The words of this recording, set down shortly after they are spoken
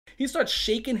he starts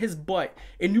shaking his butt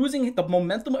and using the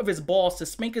momentum of his balls to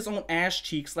spank his own ass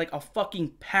cheeks like a fucking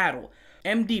paddle.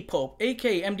 MDPOPE,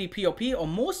 aka MDPOPE, or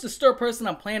Most Disturbed Person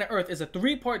on Planet Earth, is a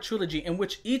 3-part trilogy in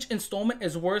which each installment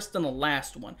is worse than the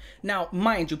last one. Now,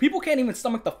 mind you, people can't even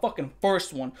stomach the fucking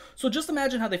first one, so just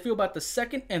imagine how they feel about the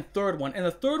second and third one. And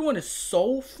the third one is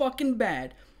so fucking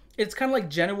bad. It's kind of like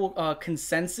general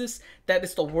consensus that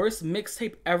it's the worst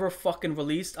mixtape ever fucking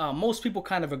released. Most people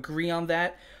kind of agree on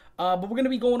that. But we're going to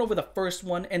be going over the first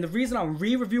one, and the reason I'm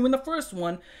re-reviewing the first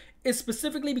one is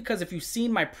specifically because if you've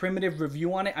seen my primitive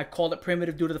review on it, I called it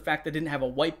primitive due to the fact that I didn't have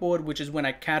a whiteboard, which is when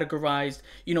I categorized,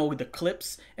 you know, the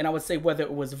clips, and I would say whether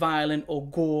it was violent or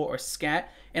gore or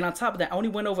scat. And on top of that, I only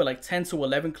went over like 10 to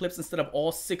 11 clips instead of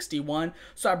all 61,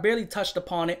 so I barely touched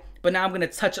upon it, but now I'm going to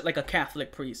touch it like a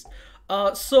Catholic priest.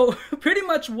 So pretty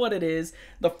much what it is,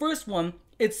 the first one,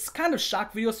 it's kind of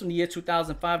shock videos from the year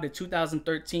 2005 to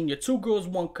 2013. Your 2 girls,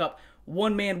 1 cup,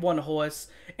 1 man, 1 horse,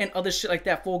 and other shit like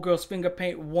that. 4 girls finger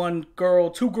paint, 1 girl,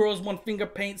 2 girls, 1 finger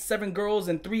paint, 7 girls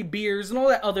and 3 beers, and all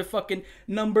that other fucking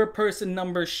number, person,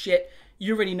 number shit.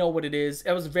 You already know what it is.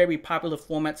 It was a very popular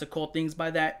format to call things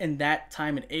by that in that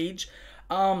time and age.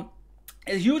 A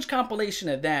huge compilation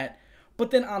of that. But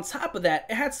then on top of that,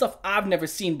 it had stuff I've never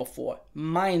seen before.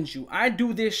 Mind you, I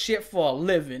do this shit for a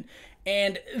living.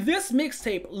 And this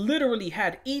mixtape literally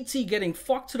had E.T. getting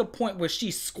fucked to the point where she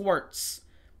squirts.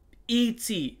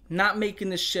 E.T. Not making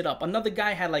this shit up. Another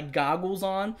guy had like goggles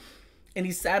on and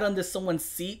he sat under someone's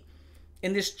seat.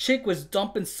 And this chick was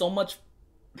dumping so much...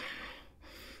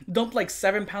 dumped like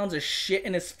 7 pounds of shit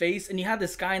in his face. And you had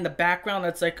this guy in the background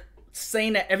that's like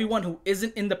saying that everyone who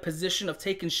isn't in the position of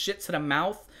taking shit to the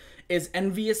mouth is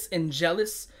envious and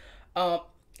jealous.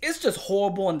 It's just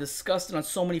horrible and disgusting on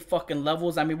so many fucking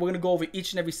levels. I mean, we're gonna go over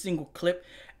each and every single clip.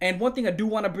 And one thing I do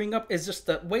want to bring up is just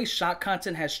the way shot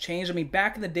content has changed. I mean,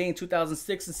 back in the day in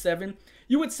 2006 and 7,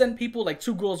 you would send people like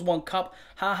 2 girls, 1 cup.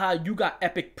 Haha, you got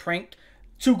epic pranked.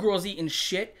 2 girls eating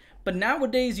shit. But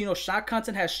nowadays, you know, shot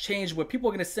content has changed where people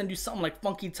are gonna send you something like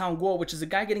Funky Town Gore, which is a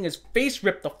guy getting his face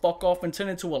ripped the fuck off and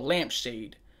turned into a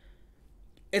lampshade.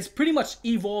 It's pretty much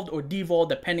evolved or devolved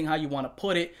depending how you want to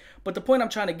put it. But the point I'm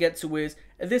trying to get to is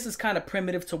this is kind of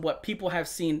primitive to what people have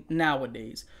seen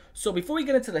nowadays. So before we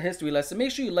get into the history lesson, make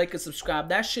sure you like and subscribe.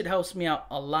 That shit helps me out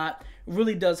a lot. It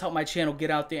really does help my channel get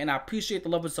out there, and I appreciate the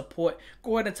love and support.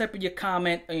 Go ahead and type in your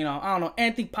comment. You know, I don't know,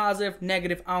 anything positive,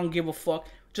 negative, I don't give a fuck.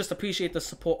 Just appreciate the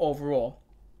support overall.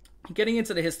 Getting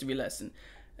into the history lesson.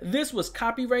 This was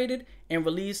copyrighted and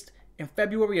released in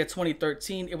February of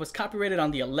 2013. It was copyrighted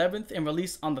on the 11th and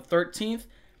released on the 13th.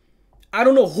 I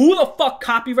don't know who the fuck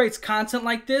copyrights content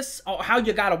like this or how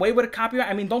you got away with a copyright.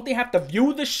 I mean, don't they have to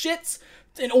view the shits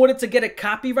in order to get it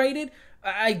copyrighted?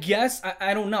 I guess.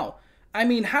 I don't know. I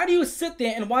mean, how do you sit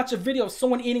there and watch a video of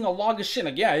someone eating a log of shit?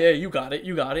 Like, yeah, you got it,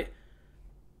 you got it.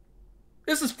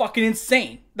 This is fucking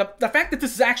insane. The fact that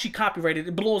this is actually copyrighted,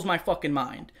 it blows my fucking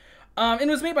mind. And it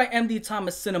was made by MD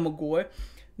Thomas Cinema Gore.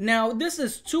 Now, this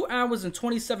is 2 hours and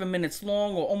 27 minutes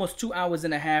long, or almost 2 hours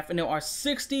and a half, and there are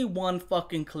 61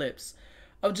 fucking clips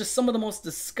of just some of the most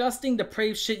disgusting,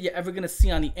 depraved shit you're ever gonna see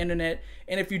on the internet.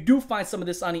 And if you do find some of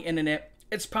this on the internet,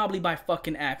 it's probably by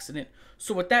fucking accident.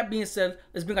 So with that being said,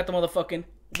 let's bring out the motherfucking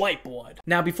whiteboard.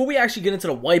 Now, before we actually get into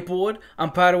the whiteboard,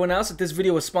 I'm proud to announce that this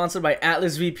video is sponsored by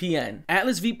Atlas VPN.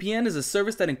 Atlas VPN is a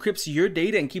service that encrypts your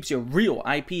data and keeps your real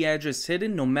IP address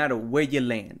hidden no matter where you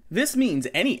land. This means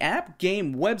any app,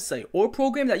 game, website, or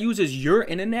program that uses your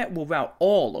internet will route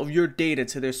all of your data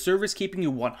to their servers, keeping you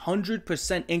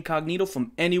 100% incognito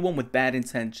from anyone with bad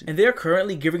intention. And they're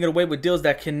currently giving it away with deals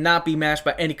that cannot be matched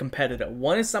by any competitor.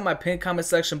 One is on my pinned comment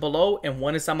section below, and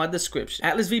one is on my description.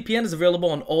 Atlas VPN is available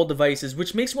on all devices,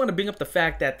 which makes me want to bring up the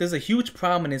fact that there's a huge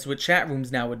prominence with chat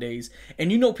rooms nowadays.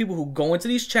 And you know people who go into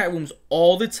these chat rooms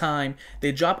all the time,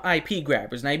 they drop IP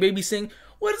grabbers. Now you may be saying,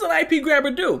 what does an IP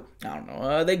grabber do? I don't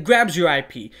know, they grabs your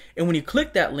IP. And when you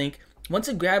click that link, once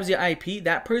it grabs your IP,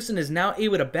 that person is now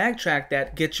able to backtrack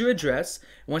that, get your address.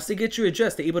 Once they get your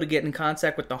address, they're able to get in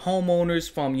contact with the homeowners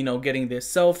from, you know, getting their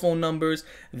cell phone numbers,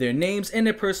 their names, and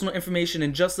their personal information.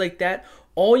 And just like that,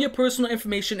 all your personal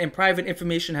information and private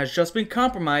information has just been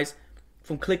compromised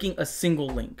from clicking a single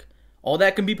link. All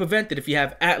that can be prevented if you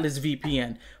have Atlas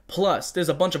VPN. Plus, there's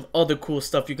a bunch of other cool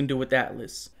stuff you can do with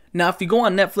Atlas. Now, if you go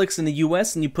on Netflix in the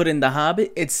US and you put in The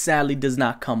Hobbit, it sadly does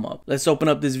not come up. Let's open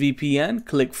up this VPN,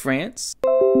 click France.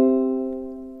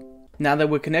 Now that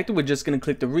we're connected, we're just going to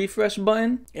click the refresh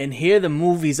button, and here the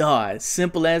movies are, as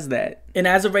simple as that. And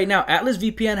as of right now, Atlas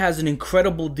VPN has an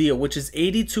incredible deal, which is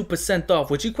 82%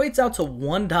 off, which equates out to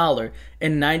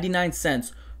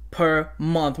 $1.99 per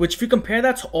month, which if you compare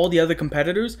that to all the other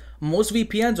competitors, most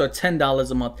VPNs are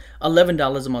 $10 a month,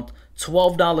 $11 a month,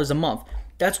 $12 a month.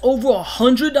 That's over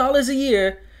 $100 a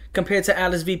year compared to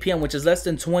Atlas VPN, which is less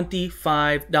than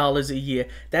 $25 a year.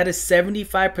 That is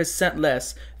 75%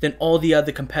 less than all the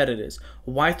other competitors.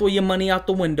 Why throw your money out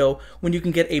the window when you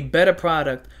can get a better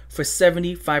product for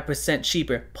 75%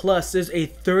 cheaper? Plus, there's a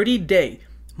 30-day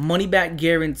money-back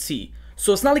guarantee.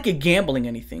 So it's not like you're gambling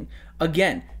anything.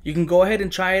 Again, you can go ahead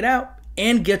and try it out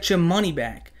and get your money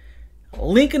back.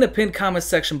 Link in the pinned comment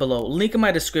section below. Link in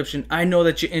my description. I know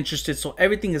that you're interested, so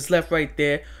everything is left right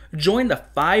there. Join the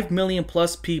 5 million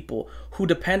plus people who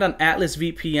depend on Atlas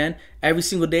VPN every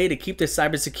single day to keep their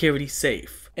cybersecurity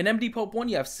safe. In MDPOPE 1,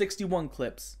 you have 61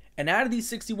 clips. And out of these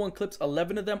 61 clips,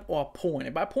 11 of them are porn.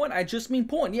 And by porn, I just mean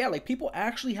porn. Yeah, like people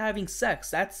actually having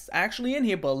sex. That's actually in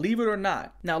here, believe it or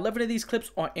not. Now, 11 of these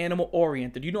clips are animal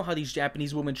oriented. You know how these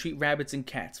Japanese women treat rabbits and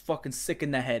cats. Fucking sick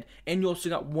in the head. And you also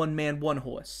got one man, one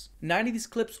horse. 9 of these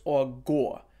clips are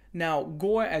gore. Now,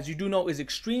 gore, as you do know, is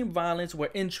extreme violence where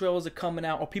entrails are coming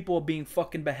out or people are being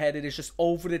fucking beheaded. It's just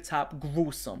over the top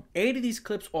gruesome. 8 of these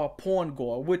clips are porn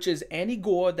gore, which is any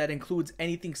gore that includes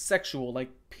anything sexual, like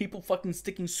people fucking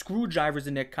sticking screwdrivers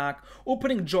in their cock or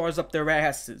putting jars up their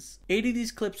asses. 8 of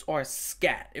these clips are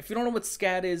scat. If you don't know what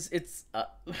scat is, it's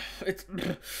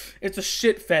a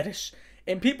shit fetish.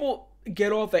 And people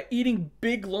get off at eating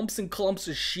big lumps and clumps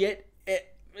of shit.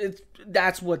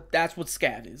 That's what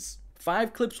scat is.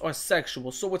 5 clips are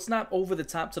sexual, so it's not over the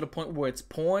top to the point where it's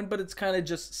porn, but it's kind of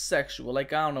just sexual.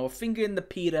 Like, I don't know, a finger in the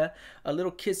pita, a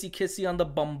little kissy on the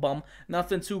bum,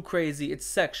 nothing too crazy, it's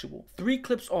sexual. 3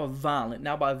 clips are violent.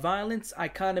 Now, by violence, I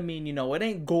kind of mean, you know, it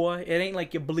ain't gore, it ain't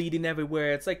like you're bleeding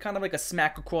everywhere, it's like kind of like a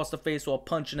smack across the face or a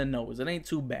punch in the nose, it ain't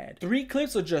too bad. 3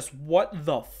 clips are just what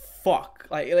the fuck,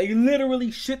 like literally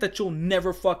shit that you'll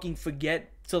never fucking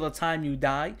forget till the time you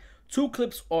die. 2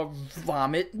 clips are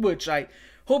vomit, which I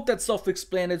hope that's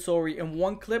self-explanatory, and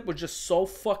 1 clip was just so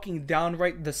fucking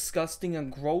downright disgusting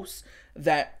and gross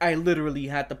that I literally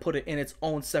had to put it in its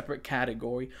own separate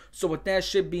category. So with that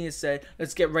shit being said,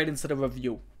 let's get right into the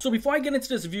review. So before I get into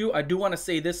this review, I do want to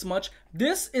say this much.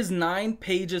 This is 9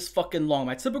 pages fucking long.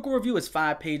 My typical review is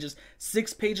 5 pages,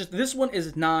 6 pages. This one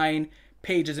is 9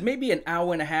 pages. It may be an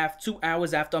hour and a half, 2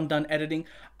 hours after I'm done editing.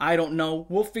 I don't know.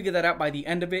 We'll figure that out by the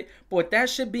end of it. But with that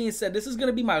shit being said, this is going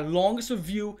to be my longest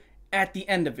review at the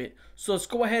end of it. So let's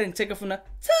go ahead and take it from the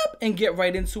top and get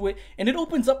right into it. And it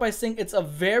opens up by saying it's a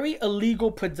very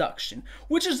illegal production,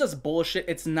 which is just bullshit.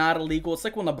 It's not illegal. It's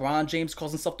like when LeBron James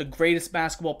calls himself the greatest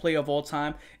basketball player of all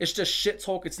time. It's just shit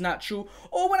talk. It's not true.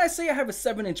 Or when I say I have a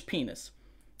 7-inch penis.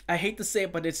 I hate to say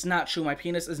it, but it's not true. My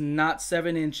penis is not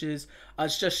 7 inches.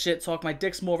 It's just shit talk. My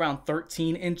dick's more around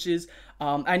 13 inches.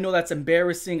 I know that's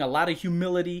embarrassing. A lot of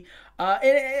humility.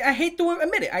 I hate to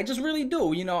admit it. I just really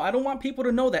do. You know, I don't want people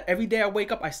to know that every day I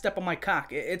wake up, I step on my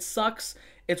cock. It sucks.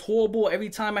 It's horrible. Every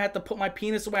time I have to put my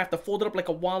penis away, I have to fold it up like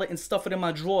a wallet and stuff it in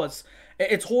my drawers.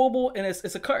 It's horrible, and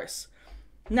it's a curse.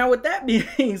 Now, with that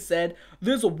being said,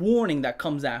 there's a warning that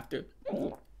comes after.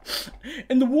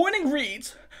 And the warning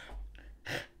reads,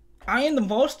 I am the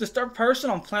most disturbed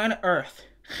person on planet Earth.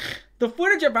 The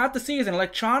footage you're about to see is an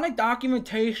electronic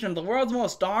documentation of the world's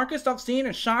most darkest, obscene,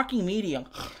 and shocking media.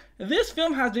 This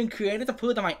film has been created to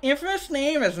prove that my infamous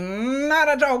name is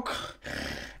not a joke.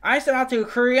 I set out to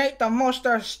create the most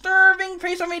disturbing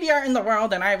piece of media in the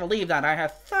world, and I believe that I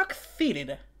have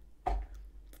succeeded.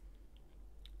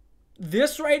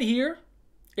 This right here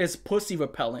is pussy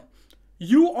repellent.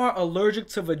 You are allergic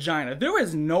to vagina. There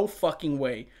is no fucking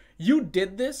way you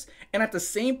did this, and at the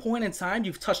same point in time,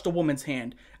 you've touched a woman's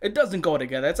hand. It doesn't go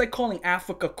together. It's like calling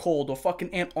Africa cold or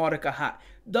fucking Antarctica hot.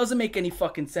 Doesn't make any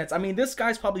fucking sense. I mean, this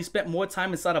guy's probably spent more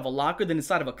time inside of a locker than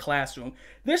inside of a classroom.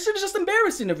 This shit is just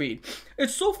embarrassing to read.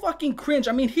 It's so fucking cringe.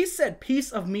 I mean, he said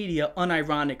piece of media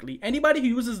unironically. Anybody who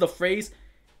uses the phrase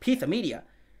piece of media,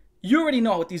 you already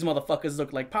know what these motherfuckers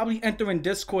look like. Probably entering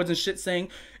discords and shit saying,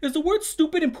 is the word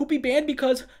stupid and poopy banned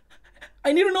because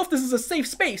I need to know if this is a safe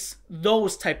space.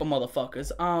 Those type of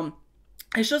motherfuckers.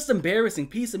 It's just embarrassing.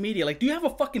 Piece of media. Like, do you have a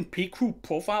fucking P-Crew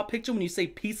profile picture when you say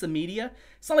piece of media?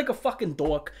 It's not like a fucking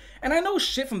dork. And I know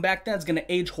shit from back then is gonna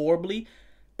age horribly,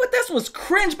 but this was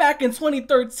cringe back in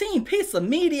 2013. Piece of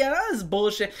media. That is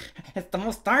bullshit. It's the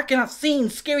most dark and obscene,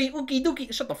 scary, ookie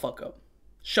dookie. Shut the fuck up.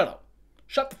 Shut up.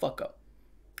 Shut the fuck up.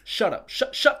 Shut up.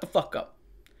 Shut the fuck up.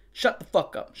 Shut the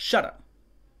fuck up. Shut up.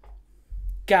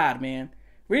 God, man.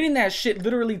 Reading that shit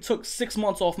literally took 6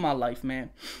 months off my life, man.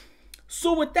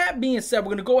 So with that being said, we're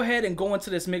going to go ahead and go into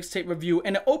this mixtape review,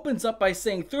 and it opens up by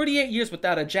saying 38 years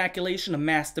without ejaculation of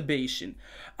masturbation.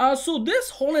 So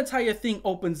this whole entire thing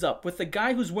opens up with the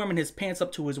guy who's wearing his pants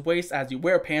up to his waist, as you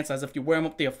wear pants, as if you wear them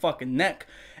up to your fucking neck.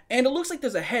 And it looks like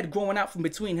there's a head growing out from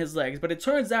between his legs, but it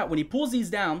turns out when he pulls these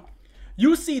down,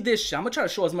 you see this shit. I'm going to try to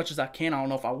show as much as I can. I don't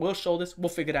know if I will show this. We'll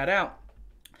figure that out.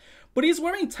 But he's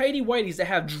wearing tighty whities that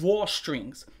have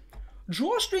drawstrings.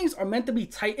 Drawstrings are meant to be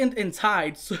tightened and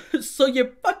tied so your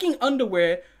fucking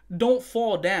underwear don't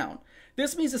fall down.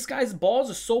 This means this guy's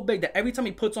balls are so big that every time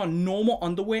he puts on normal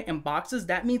underwear and boxes,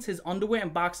 that means his underwear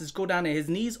and boxes go down to his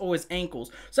knees or his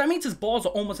ankles. So that means his balls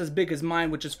are almost as big as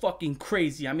mine, which is fucking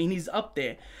crazy. I mean, he's up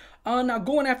there. Now,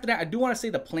 going after that, I do want to say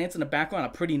the plants in the background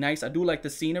are pretty nice. I do like the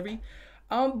scenery.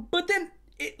 But then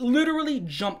it literally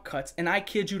jump cuts, and I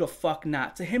kid you the fuck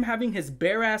not, to him having his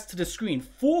bare ass to the screen,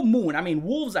 full moon. I mean,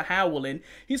 wolves are howling.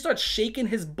 He starts shaking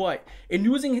his butt and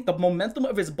using the momentum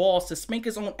of his balls to spank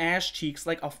his own ass cheeks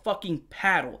like a fucking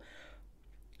paddle.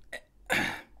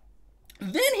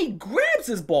 Then he grabs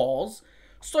his balls,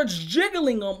 starts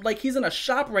jiggling them like he's in a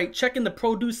ShopRite checking the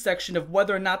produce section of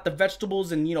whether or not the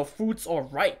vegetables and, you know, fruits are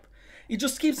ripe. He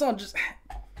just keeps on just...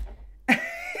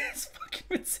 It's fucking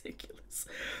ridiculous.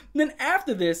 Then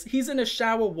after this, he's in a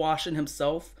shower washing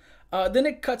himself. Then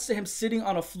it cuts to him sitting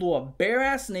on a floor, bare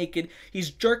ass naked. He's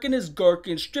jerking his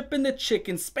gherkin, stripping the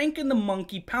chicken, spanking the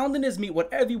monkey, pounding his meat,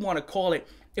 whatever you want to call it.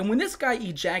 And when this guy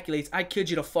ejaculates, I kid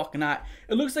you the fuck not,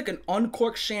 it looks like an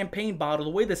uncorked champagne bottle,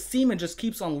 the way the semen just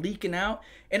keeps on leaking out.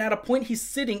 And at a point, he's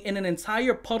sitting in an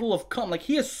entire puddle of cum, like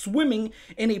he is swimming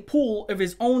in a pool of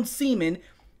his own semen.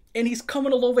 And he's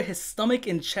coming all over his stomach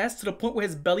and chest to the point where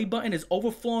his belly button is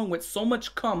overflowing with so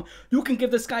much cum, you can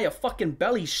give this guy a fucking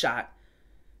belly shot.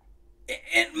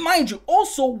 And mind you,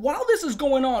 also, while this is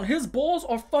going on, his balls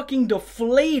are fucking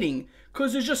deflating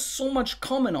because there's just so much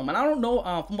cum in them. And I don't know,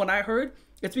 from what I heard,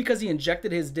 it's because he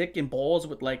injected his dick and balls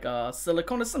with like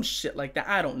silicone or some shit like that.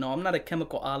 I don't know. I'm not a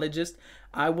chemicalologist.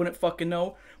 I wouldn't fucking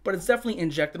know. But it's definitely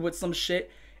injected with some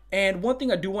shit. And one thing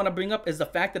I do want to bring up is the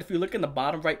fact that if you look in the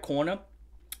bottom right corner,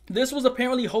 this was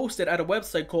apparently hosted at a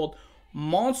website called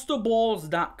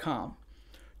monsterballs.com.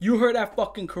 You heard that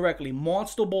fucking correctly,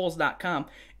 monsterballs.com.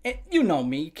 And you know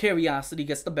me, curiosity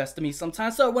gets the best of me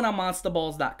sometimes. So I went on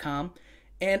monsterballs.com,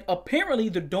 and apparently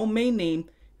the domain name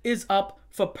is up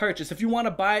for purchase. If you want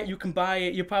to buy it, you can buy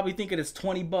it. You're probably thinking it's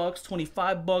 20 bucks,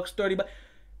 25 bucks, 30 bucks.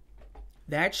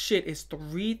 That shit is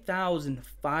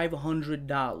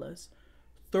 $3,500.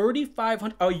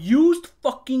 $3,500. A used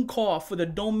fucking car for the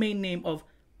domain name of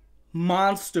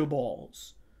Monster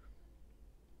Balls.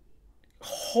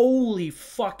 Holy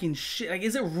fucking shit. Like,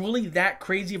 is it really that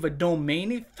crazy of a domain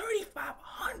name?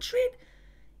 3,500?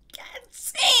 God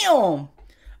damn.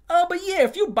 But yeah,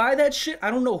 if you buy that shit, I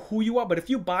don't know who you are, but if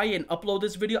you buy it and upload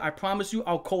this video, I promise you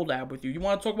I'll collab with you. You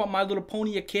want to talk about My Little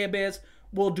Pony or Care Bears?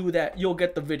 We'll do that. You'll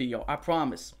get the video. I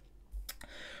promise.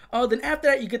 Then after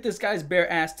that, you get this guy's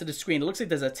bare ass to the screen. It looks like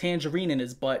there's a tangerine in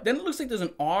his butt. Then it looks like there's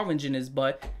an orange in his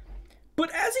butt. But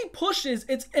as he pushes,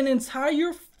 it's an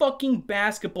entire fucking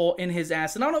basketball in his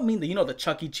ass. And I don't mean the, you know, the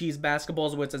Chuck E. Cheese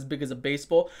basketballs where it's as big as a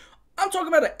baseball. I'm talking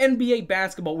about an NBA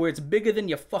basketball where it's bigger than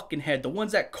your fucking head. The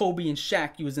ones that Kobe and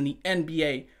Shaq use in the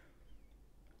NBA.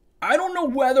 I don't know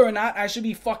whether or not I should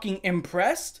be fucking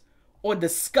impressed or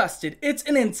disgusted. It's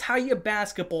an entire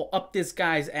basketball up this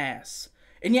guy's ass.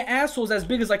 And your asshole's as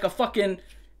big as like a fucking...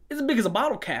 It's as big as a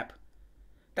bottle cap.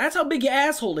 That's how big your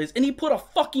asshole is. And he put a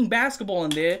fucking basketball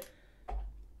in there.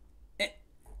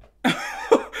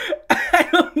 I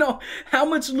don't know how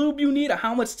much lube you need or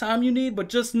how much time you need, but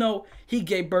just know he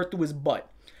gave birth to his butt.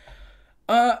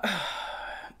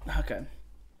 Okay.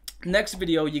 Next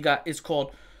video you got is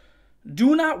called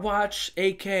Do Not Watch,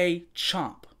 aka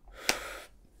Chomp.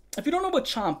 If you don't know what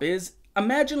Chomp is,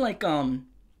 imagine like a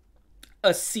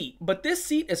seat, but this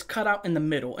seat is cut out in the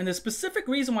middle. And the specific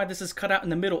reason why this is cut out in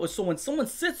the middle is so when someone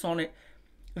sits on it,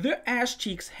 their ass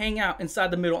cheeks hang out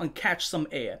inside the middle and catch some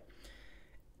air.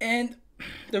 And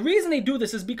the reason they do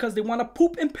this is because they want to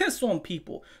poop and piss on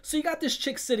people. So you got this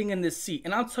chick sitting in this seat,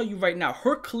 and I'll tell you right now,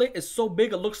 her clit is so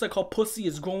big it looks like her pussy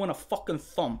is growing a fucking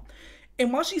thumb.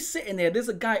 And while she's sitting there, there's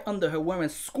a guy under her wearing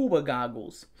scuba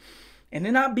goggles. And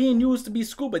they're not being used to be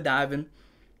scuba diving.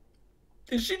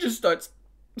 And she just starts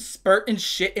spurting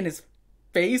shit in his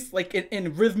face, like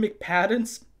in rhythmic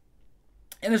patterns.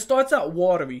 And it starts out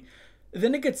watery.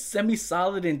 Then it gets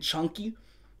semi-solid and chunky.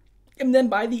 And then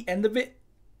by the end of it,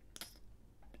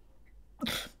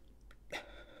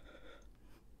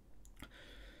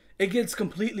 it gets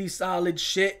completely solid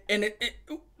shit. And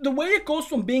the way it goes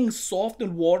from being soft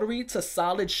and watery to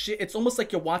solid shit, it's almost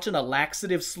like you're watching a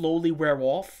laxative slowly wear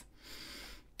off.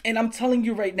 And I'm telling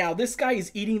you right now, this guy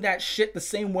is eating that shit the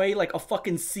same way like a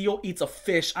fucking seal eats a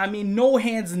fish. I mean, no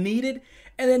hands needed.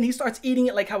 And then he starts eating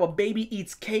it like how a baby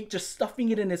eats cake, just stuffing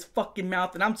it in his fucking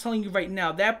mouth. And I'm telling you right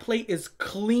now, that plate is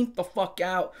clean the fuck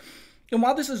out. And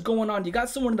while this is going on, you got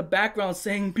someone in the background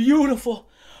saying, beautiful,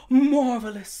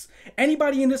 marvelous.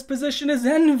 Anybody in this position is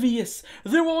envious.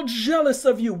 They're all jealous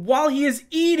of you while he is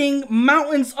eating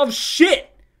mountains of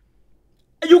shit.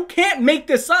 You can't make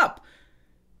this up.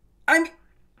 I mean,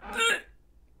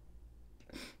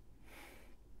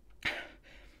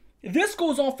 this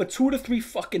goes on for 2 to 3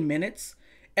 fucking minutes.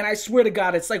 And I swear to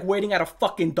God, it's like waiting at a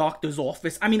fucking doctor's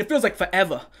office. I mean, it feels like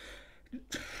forever.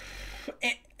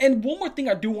 And one more thing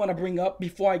I do want to bring up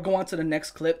before I go on to the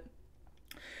next clip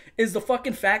is the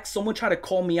fucking fact someone tried to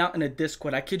call me out in a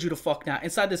Discord. I kid you the fuck not.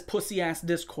 Inside this pussy ass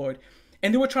Discord.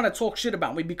 And they were trying to talk shit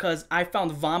about me because I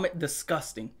found vomit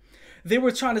disgusting. They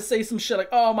were trying to say some shit like,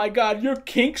 oh my God, you're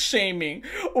kink shaming.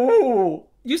 Ooh.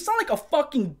 You sound like a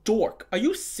fucking dork. Are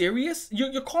you serious?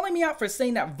 You're calling me out for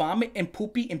saying that vomit and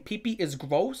poopy and pee-pee is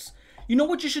gross? You know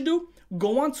what you should do?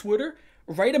 Go on Twitter,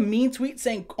 write a mean tweet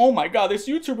saying, oh my God, this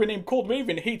YouTuber named Cold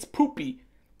Raven hates poopy.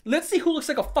 Let's see who looks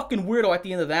like a fucking weirdo at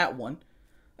the end of that one.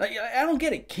 Like, I don't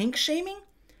get it. Kink shaming?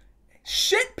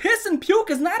 Shit, piss, and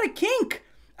puke is not a kink.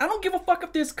 I don't give a fuck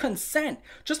if there's consent.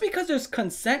 Just because there's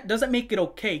consent doesn't make it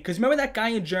okay. Because remember that guy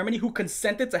in Germany who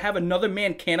consented to have another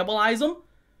man cannibalize him?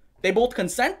 They both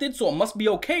consented, so it must be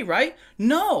okay, right?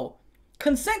 No.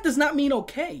 Consent does not mean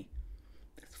okay.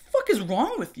 What the fuck is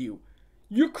wrong with you?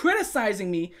 You're criticizing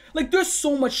me. Like, there's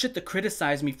so much shit to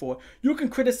criticize me for. You can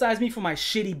criticize me for my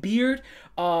shitty beard.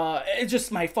 It's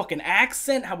just my fucking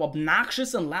accent, how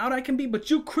obnoxious and loud I can be.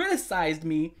 But you criticized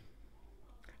me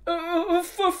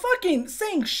for fucking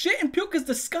saying shit and puke is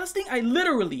disgusting. I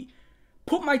literally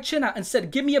put my chin out and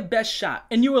said, give me a best shot.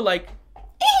 And you were like,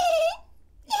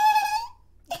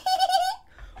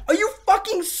 are you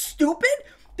fucking stupid?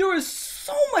 There is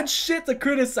so much shit to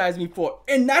criticize me for.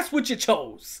 And that's what you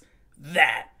chose.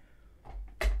 That.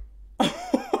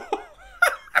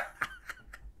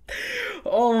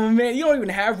 Oh man, you don't even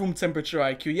have room temperature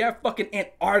IQ. You have fucking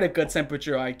Antarctica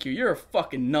temperature IQ. You're a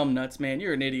fucking numbnuts, man.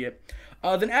 You're an idiot.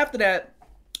 Then after that,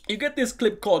 you get this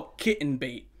clip called Kitten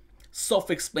Bait.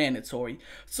 Self-explanatory.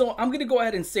 So I'm gonna go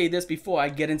ahead and say this before I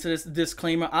get into this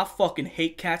disclaimer. I fucking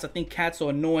hate cats. I think cats are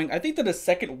annoying. I think they're the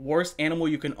second worst animal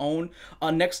you can own,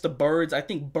 next to birds. I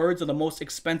think birds are the most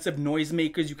expensive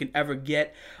noisemakers you can ever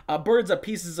get. Birds are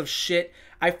pieces of shit.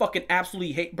 I fucking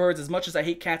absolutely hate birds. As much as I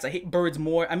hate cats, I hate birds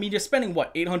more. I mean, you're spending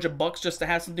what, $800 just to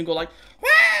have something go like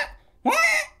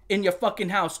in your fucking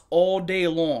house all day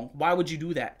long. Why would you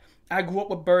do that? I grew up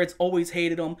with birds, always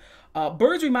hated them.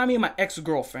 Birds remind me of my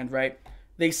ex-girlfriend, right?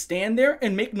 They stand there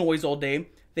and make noise all day.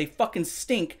 They fucking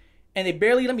stink, and they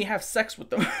barely let me have sex with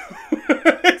them.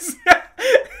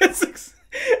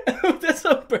 That's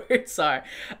what birds are.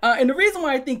 And the reason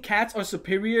why I think cats are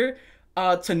superior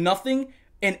to nothing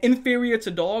and inferior to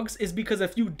dogs is because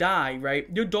if you die, right,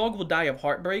 your dog will die of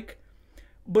heartbreak.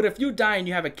 But if you die and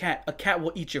you have a cat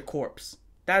will eat your corpse.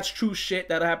 That's true shit.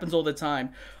 That happens all the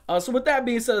time. So with that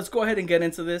being said, let's go ahead and get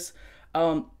into this.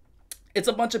 It's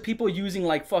a bunch of people using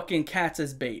like fucking cats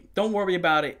as bait. Don't worry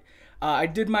about it. I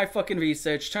did my fucking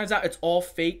research. Turns out it's all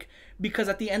fake because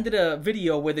at the end of the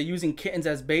video where they're using kittens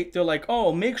as bait, they're like,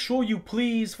 oh, make sure you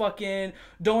please fucking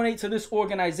donate to this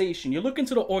organization. You look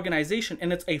into the organization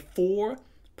and it's a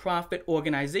for-profit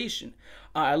organization.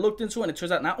 I looked into it and it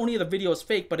turns out not only are the videos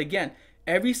fake, but again,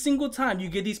 every single time you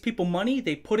give these people money,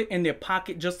 they put it in their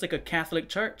pocket just like a Catholic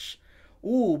church.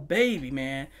 Ooh, baby,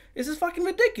 man. This is fucking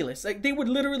ridiculous. Like, they would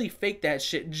literally fake that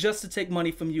shit just to take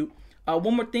money from you.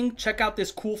 One more thing, check out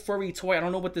this cool furry toy. I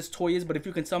don't know what this toy is, but if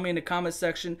you can tell me in the comment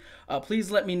section,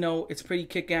 please let me know. It's pretty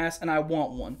kick-ass, and I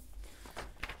want one.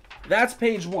 That's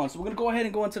page 1. So we're going to go ahead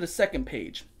and go into the second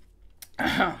page.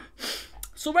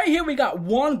 So right here we got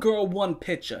one girl, one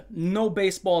picture. No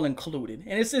baseball included.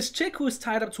 And it's this chick who's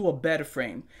tied up to a bed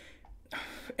frame.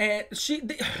 And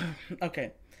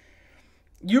okay.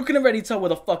 You can already tell where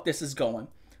the fuck this is going.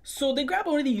 So they grab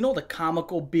one of the, you know, the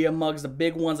comical beer mugs, the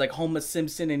big ones like Homer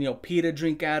Simpson and, you know, Peter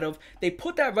drink out of. They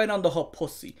put that right under her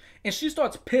pussy. And she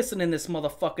starts pissing in this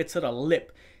motherfucker to the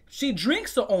lip. She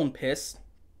drinks her own piss.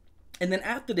 And then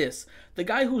after this, the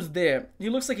guy who's there, he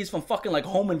looks like he's from fucking like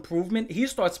Home Improvement. He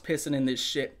starts pissing in this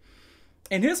shit.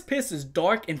 And his piss is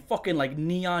dark and fucking like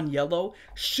neon yellow.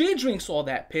 She drinks all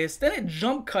that piss. Then it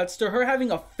jump cuts to her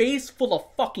having a face full of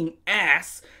fucking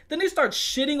ass. Then they start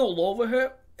shitting all over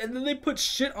her. And then they put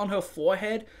shit on her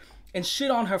forehead and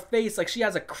shit on her face like she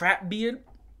has a crap beard.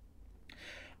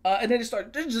 And then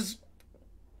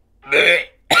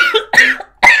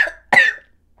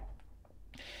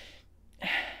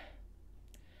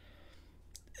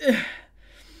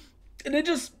And they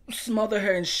just smother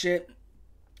her and shit.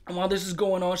 And while this is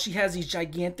going on, she has these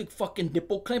gigantic fucking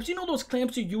nipple clamps. You know those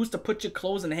clamps you use to put your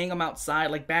clothes and hang them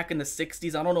outside, like back in the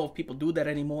 60s? I don't know if people do that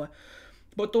anymore.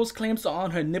 But those clamps are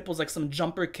on her nipples like some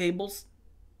jumper cables.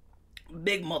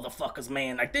 Big motherfuckers,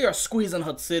 man. Like, they are squeezing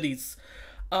her titties.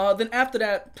 Then after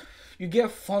that, you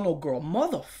get Funnel Girl.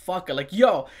 Motherfucker. Like,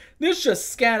 yo, this just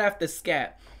scat after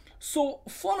scat. So,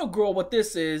 Funnel Girl, what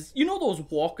this is, you know those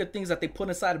walker things that they put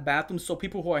inside a bathroom so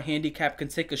people who are handicapped can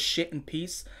take a shit in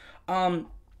peace?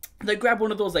 They grab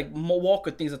one of those, like,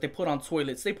 walker things that they put on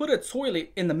toilets. They put a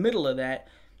toilet in the middle of that.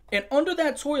 And under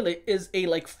that toilet is a,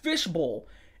 like, fish bowl.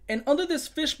 And under this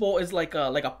fishbowl is like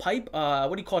a pipe,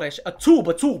 what do you call that? A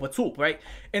tube, right?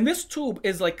 And this tube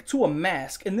is like to a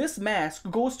mask. And this mask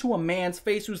goes to a man's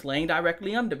face who's laying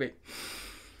directly under it.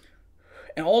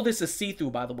 And all this is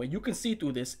see-through, by the way. You can see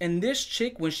through this. And this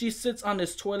chick, when she sits on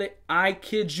this toilet, I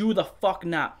kid you the fuck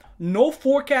not. No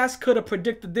forecast could have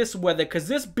predicted this weather, because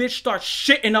this bitch starts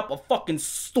shitting up a fucking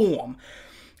storm.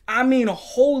 I mean,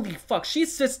 holy fuck. She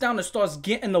sits down and starts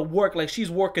getting to work like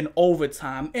she's working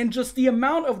overtime. And just the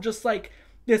amount of just like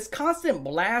this constant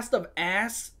blast of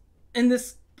ass in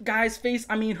this guy's face.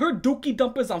 I mean, her dookie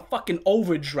dump is on fucking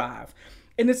overdrive.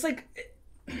 And it's like,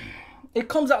 it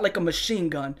comes out like a machine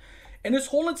gun. And this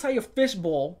whole entire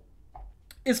fishbowl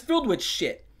is filled with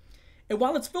shit. And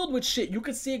while it's filled with shit, you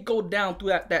can see it go down through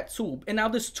that tube. And now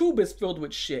this tube is filled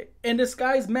with shit. And this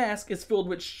guy's mask is filled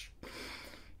with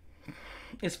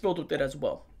it as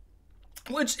well,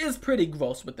 which is pretty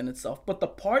gross within itself. But the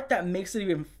part that makes it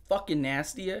even fucking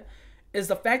nastier is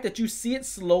the fact that you see it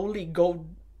slowly go.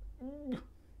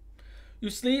 You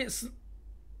see it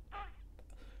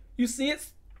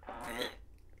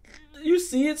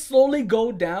slowly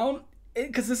go down,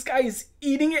 because this guy is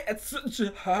eating it at such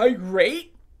a high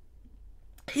rate.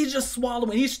 He's just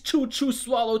swallowing. He's chew,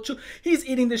 swallow, chew. He's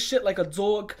eating this shit like a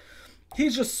dog.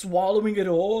 He's just swallowing it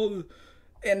all.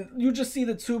 And you just see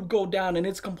the tube go down, and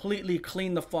it's completely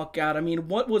cleaned the fuck out. I mean,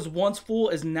 what was once full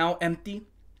is now empty.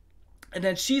 And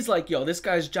then she's like, yo, this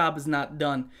guy's job is not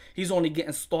done. He's only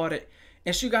getting started.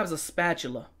 And she grabs a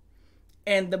spatula.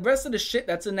 And the rest of the shit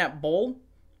that's in that bowl,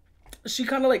 she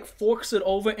kind of like forks it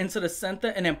over into the center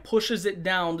and then pushes it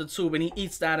down the tube, and he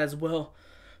eats that as well.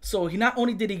 So he not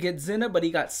only did he get Zinner, but he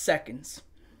got seconds.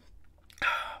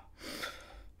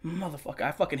 Motherfucker,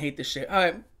 I fucking hate this shit. All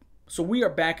right. So we are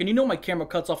back, and you know my camera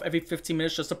cuts off every 15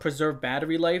 minutes just to preserve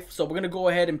battery life. So we're going to go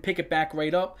ahead and pick it back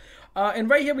right up. And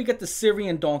right here we get the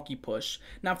Syrian donkey push.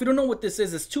 Now, if you don't know what this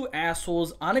is, it's two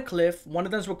assholes on a cliff. One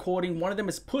of them is recording. One of them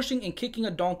is pushing and kicking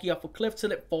a donkey off a cliff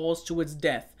till it falls to its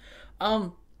death.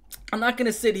 I'm not going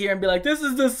to sit here and be like, this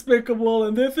is despicable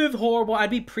and this is horrible. I'd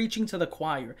be preaching to the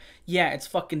choir. Yeah, it's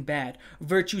fucking bad.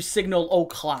 Virtue signal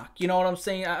o'clock. You know what I'm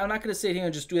saying? I'm not going to sit here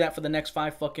and just do that for the next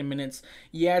 5 fucking minutes.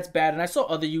 Yeah, it's bad. And I saw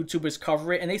other YouTubers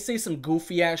cover it, and they say some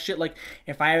goofy ass shit like,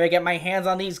 if I ever get my hands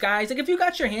on these guys. Like, if you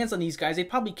got your hands on these guys, they'd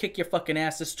probably kick your fucking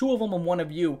ass. There's 2 of them and 1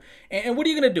 of you. And what are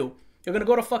you going to do? You're going to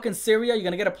go to fucking Syria? You're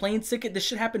going to get a plane ticket? This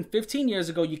shit happened 15 years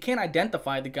ago. You can't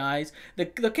identify the guys. The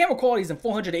camera quality is in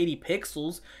 480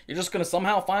 pixels. You're just going to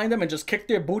somehow find them and just kick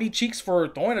their booty cheeks for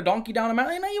throwing a donkey down a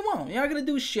mountain? No, you won't. You're not going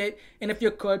to do shit. And if you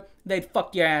could, they'd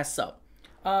fuck your ass up.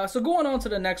 So going on to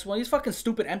the next one. These fucking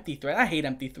stupid empty thread. I hate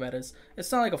empty threaders. It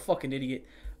sounds like a fucking idiot.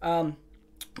 Going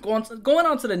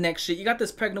on to the next shit, you got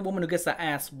this pregnant woman who gets the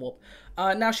ass whooped.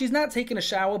 Now, she's not taking a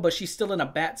shower, but she's still in a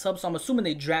bathtub, so I'm assuming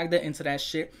they dragged her into that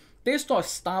shit. They start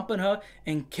stomping her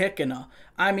and kicking her.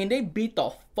 I mean, they beat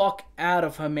the fuck out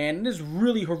of her, man. And it's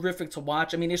really horrific to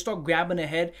watch. I mean, they start grabbing her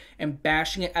head and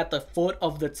bashing it at the foot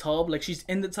of the tub. Like, she's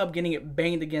in the tub getting it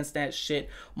banged against that shit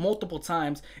multiple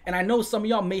times. And I know some of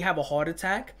y'all may have a heart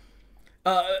attack.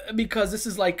 Because this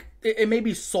is like, it may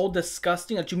be so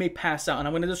disgusting that you may pass out. And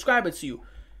I'm going to describe it to you.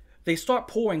 They start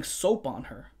pouring soap on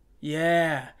her.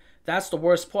 Yeah. That's the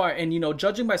worst part. And, you know,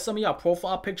 judging by some of y'all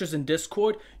profile pictures in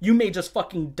Discord, you may just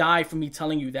fucking die for me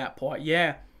telling you that part.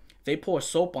 Yeah, they pour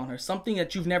soap on her. Something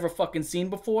that you've never fucking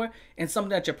seen before, and something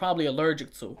that you're probably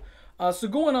allergic to. So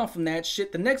going on from that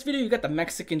shit, the next video, you got the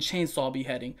Mexican chainsaw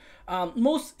beheading.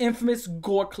 Most infamous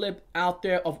gore clip out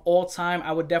there of all time.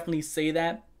 I would definitely say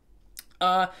that.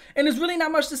 And there's really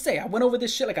not much to say. I went over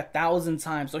this shit like 1,000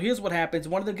 times. So here's what happens.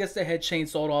 One of them gets their head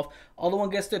chainsawed off. Other one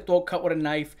gets their throat cut with a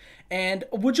knife. And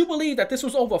would you believe that this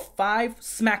was over 5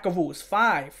 smackaroos?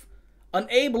 5. On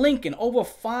Abe Lincoln, over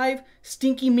 5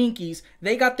 stinky minkies,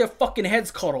 they got their fucking heads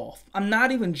cut off. I'm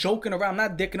not even joking around. I'm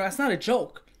not dicking around. That's not a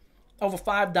joke. Over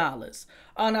 $5.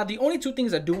 Now, the only 2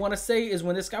 things I do want to say is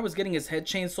when this guy was getting his head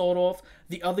chainsawed off,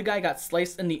 the other guy got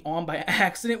sliced in the arm by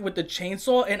accident with the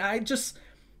chainsaw. And I just...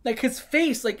 Like, his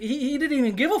face, like, he didn't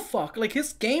even give a fuck. Like,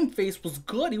 his game face was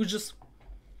good. He was just...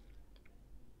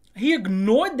 He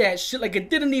ignored that shit like it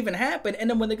didn't even happen. And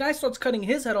then when the guy starts cutting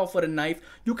his head off with a knife,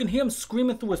 you can hear him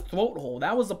screaming through his throat hole.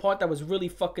 That was the part that was really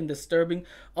fucking disturbing.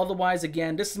 Otherwise,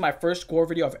 again, this is my first gore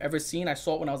video I've ever seen. I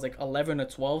saw it when I was like 11 or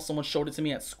 12. Someone showed it to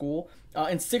me at school.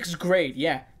 In 6th grade.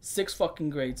 Yeah, 6th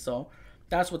fucking grade. So,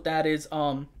 that's what that is.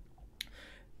 Then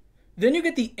you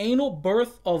get the anal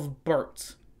birth of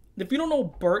Bert. If you don't know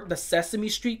Bert, the Sesame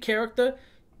Street character,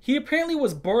 he apparently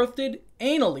was birthed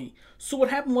anally. So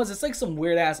what happened was, it's like some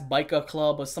weird ass biker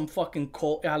club or some fucking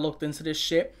cult. I looked into this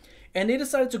shit. And they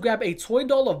decided to grab a toy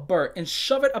doll of Bert and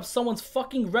shove it up someone's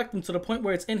fucking rectum to the point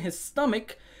where it's in his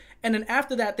stomach. And then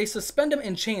after that, they suspend him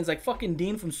in chains like fucking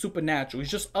Dean from Supernatural.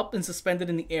 He's just up and suspended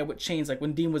in the air with chains like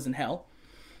when Dean was in hell.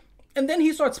 And then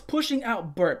he starts pushing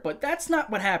out Bert. But that's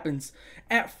not what happens.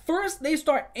 At first, they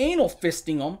start anal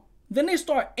fisting him. Then they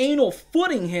start anal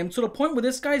footing him to the point where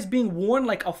this guy's being worn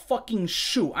like a fucking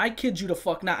shoe. I kid you the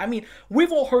fuck not. I mean,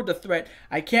 we've all heard the threat,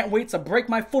 I can't wait to break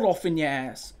my foot off in your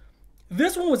ass.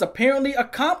 This one was apparently a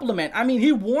compliment. I mean,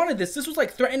 he wanted this. This was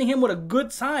like threatening him with a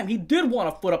good time. He did want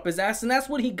a foot up his ass, and that's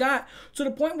what he got, to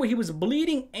the point where he was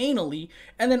bleeding anally.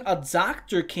 And then a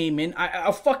doctor came in,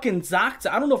 a fucking doctor.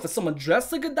 I don't know if it's someone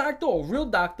dressed like a doctor or a real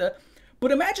doctor,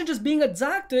 but imagine just being a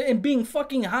doctor and being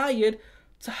fucking hired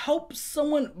to help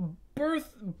someone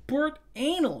birth Bert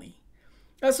anally.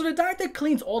 So the doctor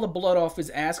cleans all the blood off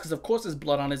his ass, because of course there's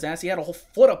blood on his ass. He had a whole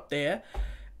foot up there.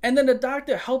 And then the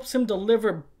doctor helps him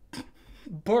deliver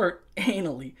Bert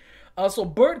anally. So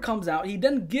Bert comes out. He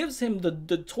then gives him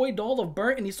the toy doll of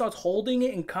Bert, and he starts holding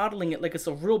it and coddling it like it's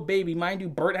a real baby. Mind you,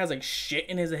 Bert has like shit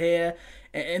in his hair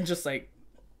and just like...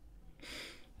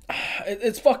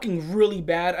 It's fucking really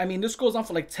bad. I mean, this goes on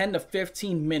for like 10 to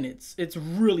 15 minutes. It's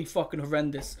really fucking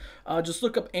horrendous. Just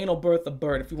look up anal birth of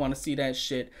Bert if you want to see that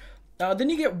shit. Then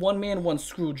you get One Man, One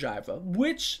Screwdriver,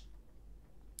 which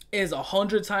is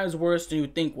 100 times worse than you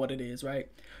think what it is, right?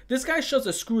 This guy shoves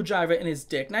a screwdriver in his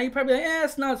dick. Now you're probably like,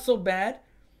 it's not so bad.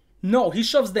 No, he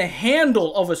shoves the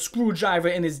handle of a screwdriver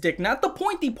in his dick. Not the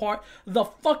pointy part, the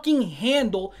fucking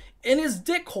handle in his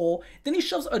dick hole. Then he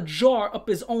shoves a jar up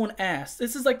his own ass.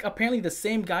 This is like apparently the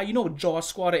same guy. You know Jaw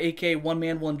Squatter, aka One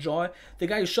Man, One Jaw. The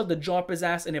guy who shoved the jar up his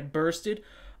ass and it bursted.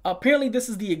 Apparently this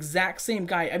is the exact same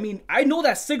guy. I mean, I know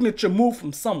that signature move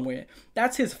from somewhere.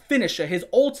 That's his finisher, his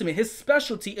ultimate, his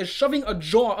specialty is shoving a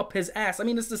jar up his ass. I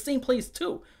mean, it's the same place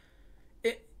too.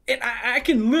 I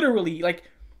can literally, like,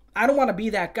 I don't want to be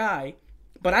that guy,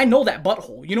 but I know that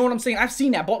butthole. You know what I'm saying? I've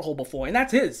seen that butthole before, and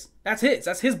that's his. That's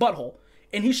his butthole.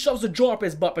 And he shoves a jar up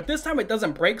his butt, but this time it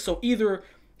doesn't break, so either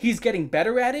he's getting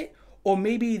better at it, or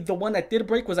maybe the one that did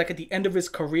break was like at the end of his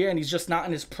career and he's just not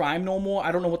in his prime no more.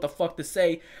 I don't know what the fuck to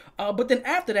say. But then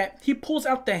after that, he pulls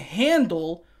out the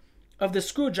handle of the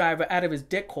screwdriver out of his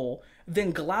dick hole.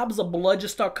 Then globs of blood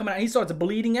just start coming out. He starts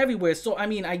bleeding everywhere. So, I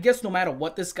mean, I guess no matter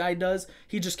what this guy does,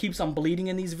 he just keeps on bleeding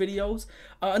in these videos.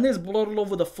 And there's blood all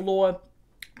over the floor.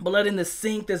 Blood in the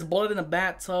sink, there's blood in the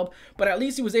bathtub, but at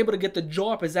least he was able to get the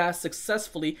jar up his ass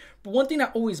successfully. But one thing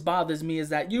that always bothers me is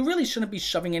that you really shouldn't be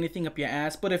shoving anything up your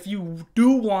ass, but if you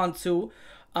do want to,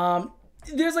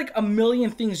 there's like a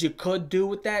million things you could do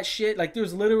with that shit. Like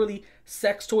there's literally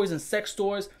sex toys and sex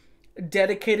stores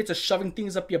dedicated to shoving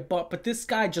things up your butt, but this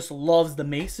guy just loves the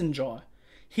mason jar.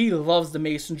 He loves the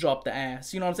mason jar up the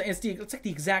ass. You know what I'm saying? It's like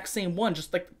the exact same one,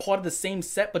 just like part of the same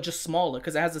set, but just smaller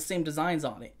because it has the same designs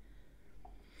on it.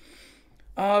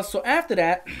 So after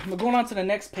that, we're going on to the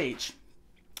next page.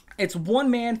 It's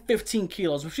One Man, 15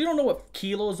 kilos. If you don't know what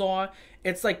kilos are,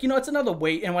 it's like, you know, it's another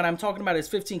weight. And what I'm talking about is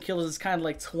 15 kilos is kind of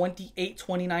like 28,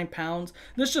 29 pounds.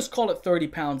 Let's just call it 30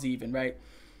 pounds even, right?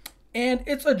 And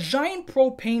it's a giant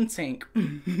propane tank.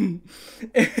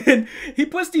 And he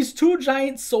puts these two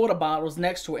giant soda bottles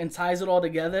next to it and ties it all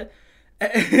together.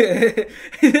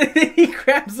 He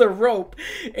grabs a rope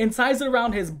and ties it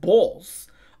around his balls.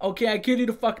 Okay, I kid you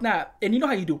the fuck not. And you know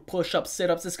how you do push-ups,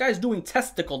 sit-ups. This guy's doing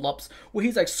testicle ups where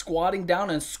he's like squatting down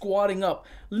and squatting up,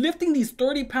 lifting these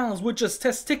 30 pounds with just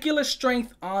testicular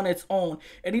strength on its own.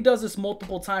 And he does this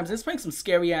multiple times. He's playing some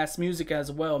scary ass music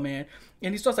as well, man.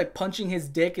 And he starts like punching his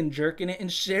dick and jerking it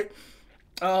and shit.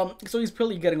 So he's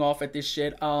really getting off at this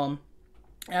shit. After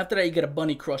that, you get a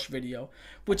Bunny Crush video,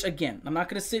 which again, I'm not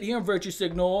gonna sit here and virtue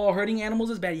signal, oh, hurting animals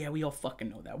is bad. Yeah, we all fucking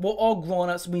know that. We're all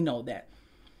grown-ups, we know that.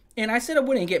 And I said I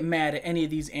wouldn't get mad at any of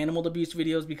these animal abuse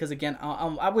videos because, again,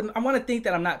 I want to think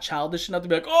that I'm not childish enough to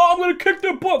be like, oh, I'm going to kick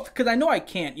their butt, because I know I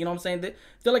can't, you know what I'm saying?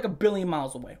 They're like a billion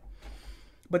miles away.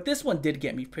 But this one did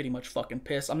get me pretty much fucking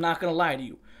pissed. I'm not going to lie to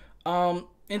you.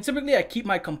 And typically I keep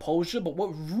my composure, but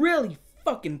what really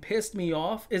fucking pissed me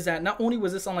off is that not only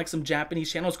was this on like some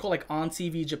Japanese channel, it's called like On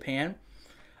TV Japan,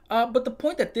 but the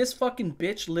point that this fucking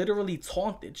bitch literally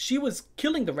taunted. She was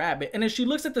killing the rabbit, and then she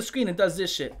looks at the screen and does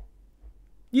this shit.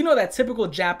 You know, that typical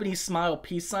Japanese smile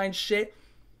peace sign shit?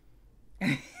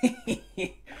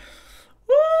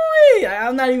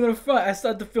 I'm not even in front. I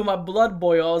started to feel my blood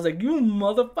boil. I was like, you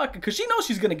motherfucker. Because she knows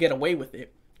she's going to get away with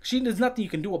it. There's nothing you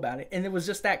can do about it. And it was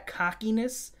just that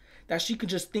cockiness that she could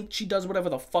just think she does whatever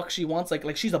the fuck she wants.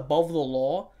 Like she's above the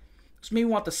law. Just made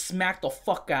me want to smack the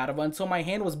fuck out of her until my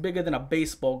hand was bigger than a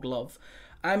baseball glove.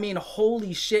 I mean,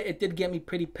 holy shit, it did get me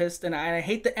pretty pissed. And I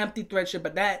hate the empty threat shit,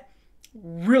 but that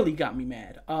really got me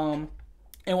mad. And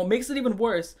what makes it even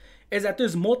worse is that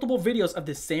there's multiple videos of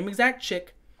the same exact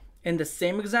chick in the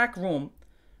same exact room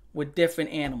with different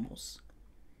animals.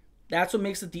 That's what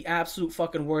makes it the absolute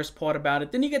fucking worst part about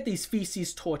it. Then you get these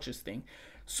feces tortures thing.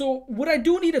 So what I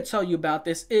do need to tell you about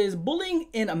this is bullying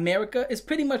in America is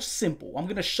pretty much simple. I'm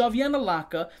going to shove you in a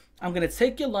locker. I'm going to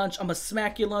take your lunch. I'm going to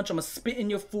smack your lunch. I'm going to spit in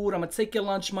your food. I'm going to take your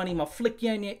lunch money. I'm going to flick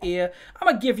you in your ear. I'm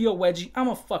going to give you a wedgie. I'm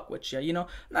going to fuck with you, you know.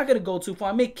 I'm not going to go too far.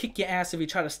 I may kick your ass if you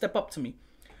try to step up to me.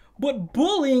 But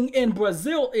bullying in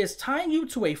Brazil is tying you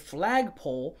to a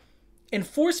flagpole and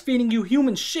force-feeding you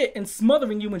human shit and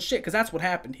smothering human shit, because that's what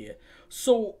happened here.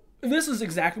 So this is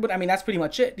exactly what, I mean, that's pretty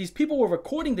much it. These people were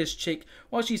recording this chick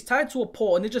while she's tied to a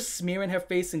pole, and they're just smearing her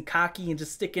face and cocky and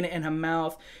just sticking it in her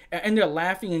mouth, and they're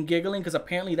laughing and giggling because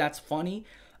apparently that's funny.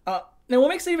 Now what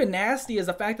makes it even nasty is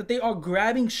the fact that they are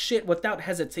grabbing shit without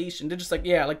hesitation. They're just like,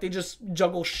 yeah, like they just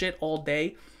juggle shit all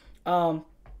day.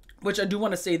 Which I do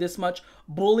want to say this much,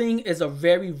 bullying is a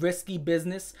very risky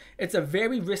business. It's a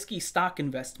very risky stock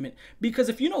investment. Because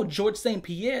if you know George St.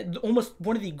 Pierre, almost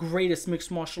one of the greatest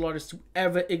mixed martial artists to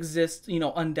ever exist, you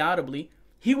know, undoubtedly,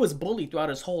 he was bullied throughout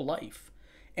his whole life.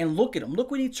 And look at him.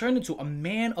 Look what he turned into, a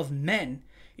man of men.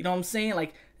 You know what I'm saying?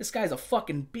 Like, this guy's a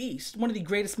fucking beast. One of the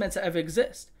greatest men to ever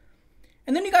exist.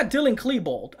 And then you got Dylan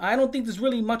Klebold. I don't think there's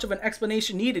really much of an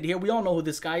explanation needed here. We all know who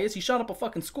this guy is. He shot up a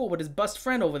fucking school with his best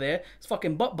friend over there, his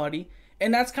fucking butt buddy.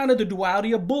 And that's kind of the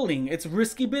duality of bullying. It's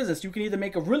risky business. You can either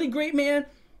make a really great man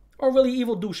or a really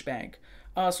evil douchebag.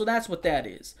 So that's what that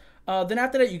is. Then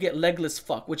after that, you get Legless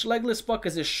Fuck, which Legless Fuck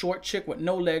is this short chick with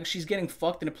no legs. She's getting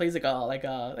fucked, and it plays like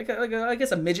I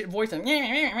guess a midget voice, and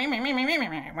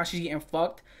while she's getting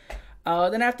fucked.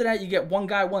 Then after that, you get One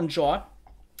Guy, One Jaw.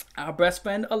 Our best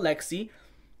friend Alexi,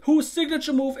 whose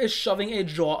signature move is shoving a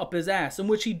jaw up his ass, in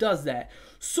which he does that.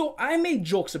 So I made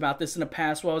jokes about this in the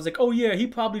past where I was like, oh yeah, he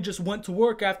probably just went to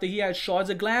work after he had shards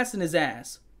of glass in his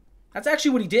ass. That's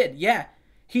actually what he did, yeah.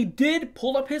 He did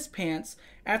pull up his pants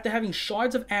after having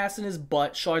shards of ass in his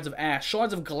butt, shards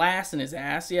of glass in his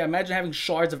ass. Yeah, imagine having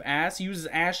shards of ass. He uses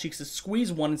ass cheeks to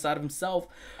squeeze one inside of himself.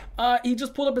 He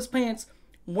just pulled up his pants,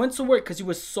 went to work because he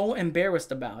was so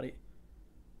embarrassed about it.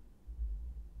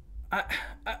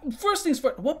 First things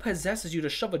first, what possesses you to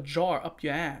shove a jar up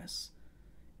your ass?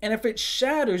 And if it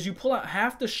shatters, you pull out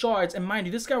half the shards, and mind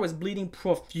you, this guy was bleeding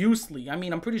profusely. I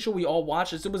mean, I'm pretty sure we all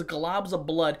watched this. It was globs of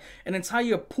blood, an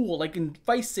entire pool. Like in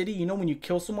Vice City, you know when you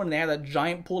kill someone and they have that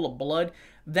giant pool of blood?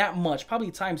 That much, probably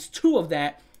times 2 of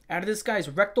that out of this guy's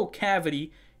rectal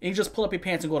cavity, and you just pull up your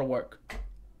pants and go to work.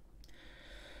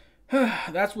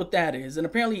 That's what that is. And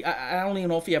apparently, I don't even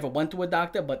know if he ever went to a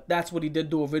doctor, but that's what he did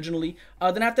do originally.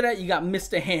 Then after that, you got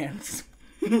Mr. Hands.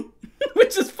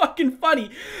 Which is fucking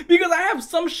funny. Because I have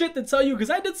some shit to tell you, because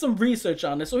I did some research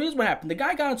on this. So here's what happened. The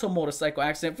guy got into a motorcycle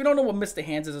accident. If you don't know what Mr.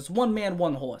 Hands is, it's one man,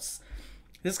 one horse.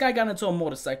 This guy got into a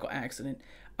motorcycle accident.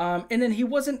 And then he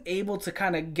wasn't able to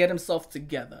kind of get himself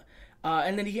together.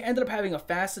 And then he ended up having a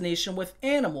fascination with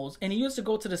animals. And he used to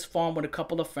go to this farm with a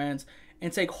couple of friends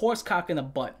and take horse cock in the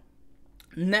butt.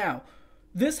 Now,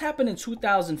 this happened in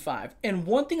 2005, and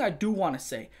one thing I do want to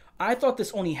say, I thought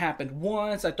this only happened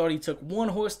once. I thought he took one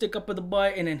horse stick up in the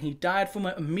butt and then he died from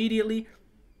it immediately.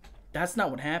 That's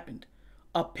not what happened.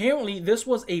 Apparently, this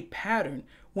was a pattern.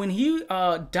 When he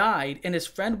died and his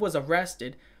friend was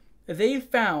arrested, they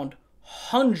found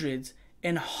hundreds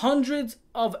and hundreds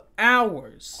of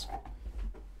hours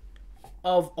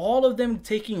of all of them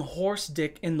taking horse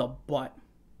dick in the butt.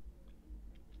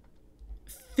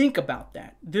 Think about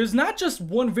that. There's not just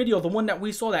one video, the one that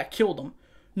we saw that killed him.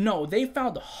 No, they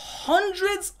found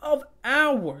hundreds of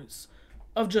hours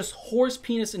of just horse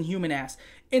penis and human ass.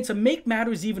 And to make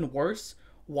matters even worse,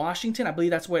 Washington, I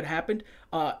believe that's where it happened,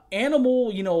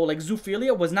 animal, you know, like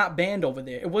zoophilia was not banned over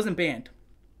there. It wasn't banned.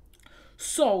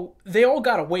 So they all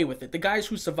got away with it. The guys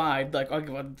who survived, like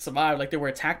they were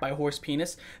attacked by a horse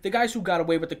penis. The guys who got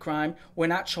away with the crime were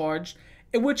not charged,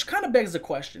 which kind of begs the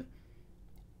question.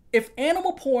 If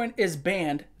animal porn is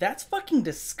banned, that's fucking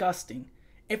disgusting.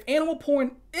 If animal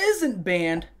porn isn't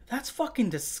banned, that's fucking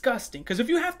disgusting. Because if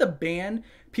you have to ban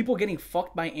people getting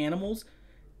fucked by animals,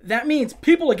 that means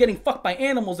people are getting fucked by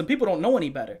animals and people don't know any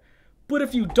better. But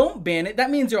if you don't ban it, that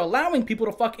means you're allowing people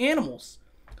to fuck animals.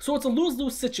 So it's a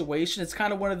lose-lose situation. It's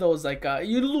kind of one of those, like,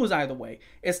 you lose either way.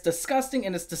 It's disgusting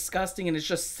and it's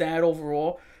just sad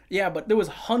overall. Yeah, but there was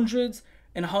hundreds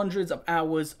and hundreds of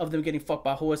hours of them getting fucked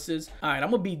by horses. Alright,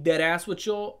 I'm gonna be dead ass with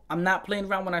y'all. I'm not playing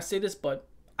around when I say this, but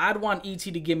I'd want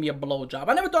E.T. to give me a blowjob.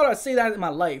 I never thought I'd say that in my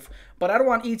life, but I'd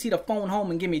want E.T. to phone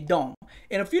home and give me dong.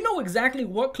 And if you know exactly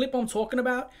what clip I'm talking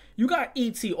about, you got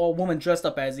E.T. or a woman dressed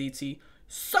up as E.T.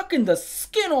 sucking the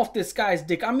skin off this guy's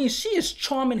dick. I mean, she is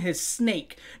charming his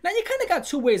snake. Now, you kind of got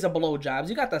two ways of blowjobs.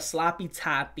 You got the sloppy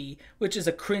toppy, which is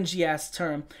a cringy ass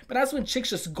term. But that's when chicks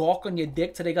just gawk on your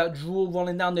dick till they got drool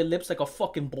rolling down their lips like a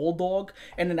fucking bulldog.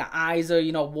 And then the eyes are,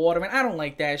 you know, watering. I don't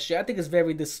like that shit. I think it's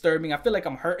very disturbing. I feel like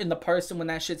I'm hurting the person when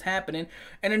that shit's happening.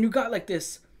 And then you got like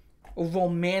this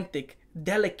romantic,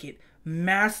 delicate,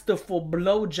 masterful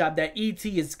blowjob that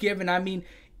E.T. is giving. I mean,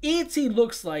 E.T.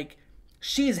 looks like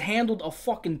she's handled a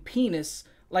fucking penis,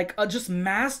 like, just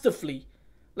masterfully.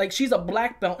 Like, she's a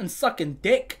black belt and sucking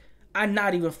dick. I'm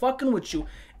not even fucking with you.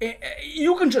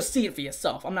 You can just see it for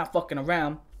yourself. I'm not fucking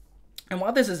around. And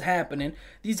while this is happening,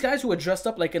 these guys who are dressed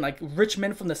up like in like rich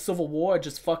men from the Civil War are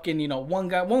just fucking, you know, one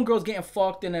girl's getting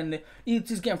fucked and then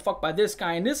E.T.'s getting fucked by this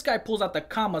guy. And this guy pulls out the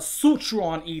Kama Sutra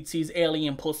on E.T.'s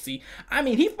alien pussy. I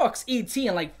mean, he fucks E.T.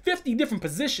 in like 50 different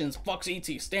positions. Fucks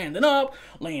E.T. standing up,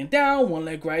 laying down, one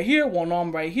leg right here, one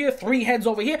arm right here, three heads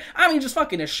over here. I mean, just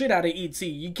fucking the shit out of E.T.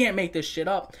 You can't make this shit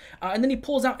up. And then he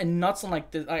pulls out and nuts on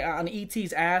like on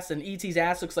E.T.'s ass. And E.T.'s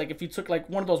ass looks like if you took like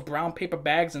one of those brown paper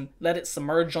bags and let it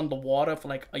submerge under water for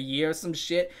like a year or some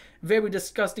shit. Very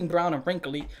disgusting, brown and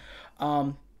wrinkly.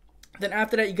 Then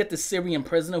after that, you get the Syrian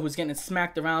prisoner who's getting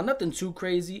smacked around. Nothing too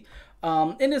crazy.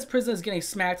 And this prisoner is getting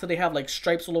smacked so they have like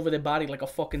stripes all over their body like a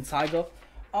fucking tiger.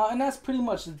 And that's pretty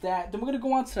much that. Then we're gonna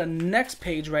go on to the next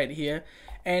page right here.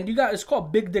 And you got, it's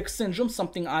called Big Dick Syndrome,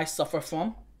 something I suffer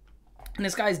from. And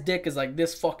this guy's dick is like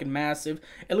this fucking massive.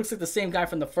 It looks like the same guy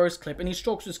from the first clip. And he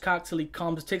strokes his cock till he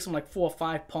comes. It takes him like 4 or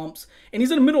 5 pumps. And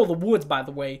he's in the middle of the woods, by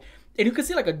the way. And you can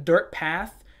see like a dirt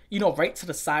path, you know, right to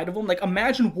the side of him. Like,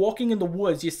 imagine walking in the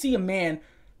woods. You see a man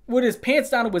with his pants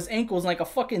down to his ankles and like a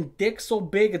fucking dick so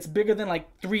big it's bigger than like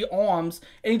 3 arms.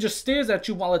 And he just stares at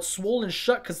you while it's swollen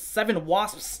shut because 7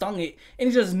 wasps stung it. And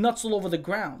he just nuts all over the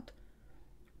ground.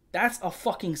 That's a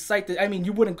fucking sight that, I mean,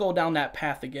 you wouldn't go down that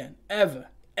path again. Ever.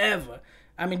 Ever.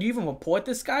 I mean, do you even report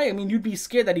this guy? I mean, you'd be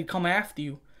scared that he'd come after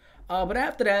you. But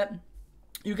after that,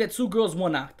 you get 2 girls,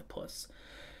 1 octopus.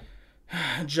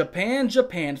 Japan.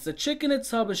 It's a chick in a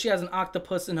tub and she has an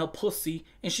octopus in her pussy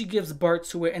and she gives birth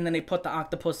to it and then they put the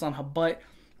octopus on her butt.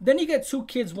 Then you get 2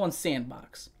 kids, 1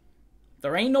 sandbox.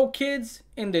 There ain't no kids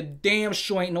and there damn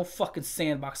sure ain't no fucking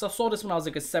sandbox. I saw this when I was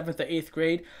like in 7th or 8th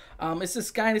grade. It's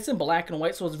this guy and it's in black and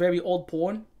white, so it's very old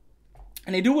porn.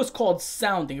 And they do what's called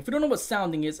sounding. If you don't know what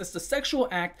sounding is, it's the sexual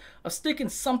act of sticking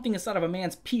something inside of a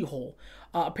man's pee hole.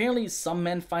 Apparently, some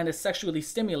men find it sexually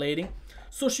stimulating.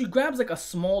 So she grabs like a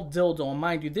small dildo, and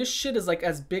mind you, this shit is like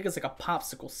as big as like a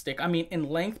popsicle stick. I mean, in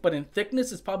length, but in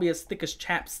thickness, it's probably as thick as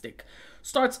chapstick.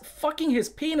 Starts fucking his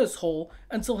penis hole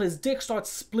until his dick starts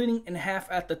splitting in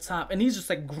half at the top. And he's just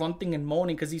like grunting and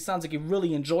moaning because he sounds like he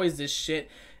really enjoys this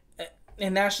shit.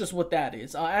 And that's just what that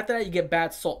is. After that, you get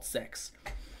bad salt sex.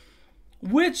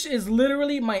 Which is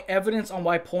literally my evidence on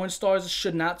why porn stars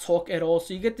should not talk at all.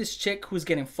 So you get this chick who's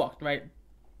getting fucked, right?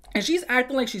 And she's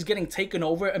acting like she's getting taken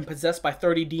over and possessed by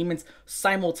 30 demons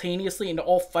simultaneously and they're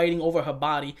all fighting over her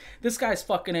body. This guy's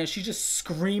fucking her. She's just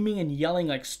screaming and yelling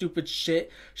like stupid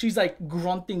shit. She's like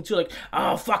grunting too, like,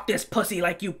 oh, fuck this pussy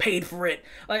like you paid for it.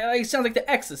 Like it sounds like The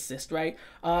Exorcist, right?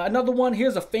 Another one,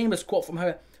 here's a famous quote from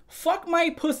her. Fuck my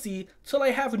pussy till I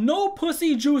have no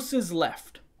pussy juices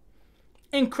left.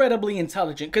 Incredibly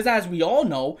intelligent, because as we all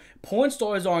know, porn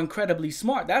stars are incredibly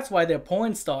smart. That's why they're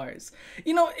porn stars.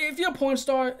 You know, if you're a porn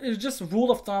star, it's just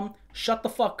rule of thumb, shut the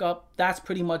fuck up. That's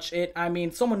pretty much it. I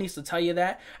mean, someone needs to tell you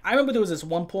that. I remember there was this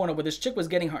one porno where this chick was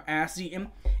getting her ass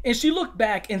eaten, and she looked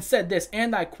back and said this,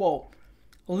 and I quote,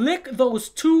 lick those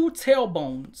 2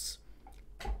 tailbones.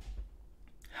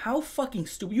 How fucking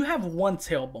stupid. You have 1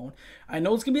 tailbone. I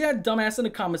know it's gonna be that dumbass in the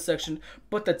comment section,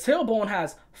 but the tailbone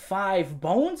has 5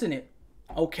 bones in it.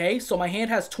 Okay, so my hand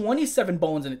has 27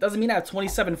 bones in it. Doesn't mean I have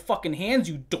 27 fucking hands,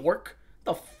 you dork.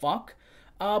 The fuck?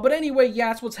 But anyway, yeah,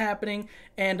 that's what's happening.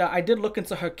 And I did look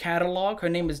into her catalog. Her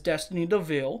name is Destiny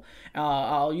DeVille.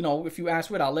 You know, if you ask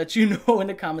for it, I'll let you know in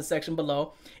the comment section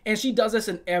below. And she does this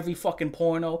in every fucking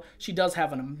porno. She does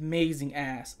have an amazing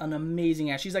ass. An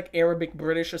amazing ass. She's like Arabic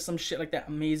British or some shit like that.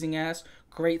 Amazing ass.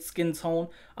 Great skin tone.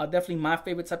 Definitely my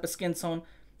favorite type of skin tone.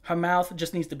 Her mouth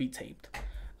just needs to be taped.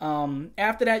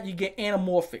 After that, you get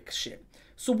anamorphic shit.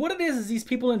 So what it is these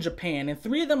people in Japan, and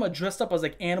 3 of them are dressed up as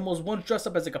like animals. One's dressed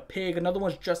up as like a pig, another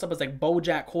one's dressed up as like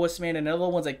BoJack Horseman, and another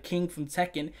one's like King from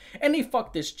Tekken. And they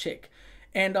fuck this chick,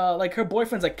 and like her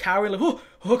boyfriend's like cowering, like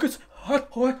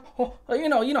you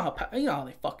know how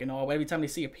they fucking are. Every time they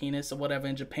see a penis or whatever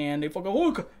in Japan, they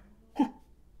fucking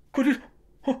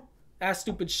that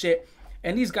stupid shit.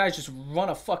 And these guys just run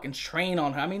a fucking train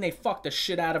on her. I mean, they fuck the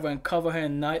shit out of her and cover her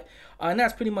in nut, and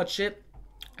that's pretty much it.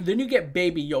 Then you get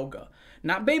baby yoga.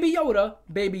 Not Baby Yoda,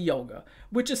 Baby Yoga,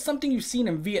 which is something you've seen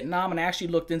in Vietnam, and I actually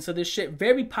looked into this shit.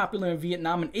 Very popular in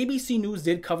Vietnam, and ABC News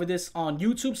did cover this on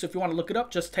YouTube, so if you want to look it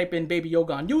up, just type in Baby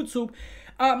Yoga on YouTube.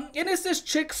 And it's this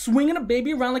chick swinging a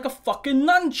baby around like a fucking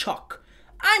nunchuck.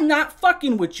 I'm not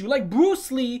fucking with you. Like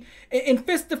Bruce Lee in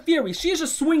Fist of Fury. She's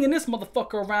just swinging this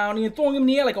motherfucker around and throwing him in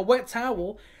the air like a wet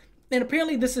towel. And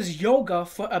apparently this is yoga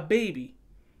for a baby.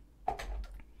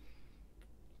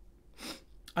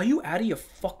 Are you out of your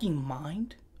fucking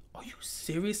mind? Are you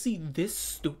seriously this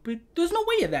stupid? There's no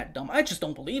way you're that dumb. I just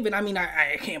don't believe it. I mean,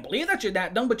 I can't believe that you're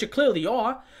that dumb, but you clearly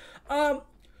are.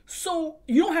 So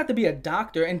you don't have to be a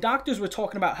doctor, and doctors were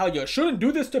talking about how you shouldn't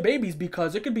do this to babies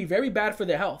because it could be very bad for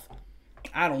their health.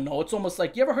 I don't know. It's almost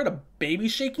like, you ever heard of baby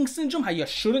shaking syndrome? How you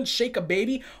shouldn't shake a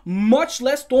baby, much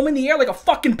less throw him in the air like a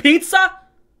fucking pizza?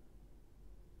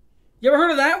 You ever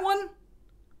heard of that one?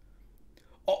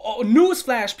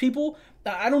 Newsflash, people.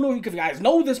 I don't know if you guys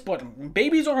know this, but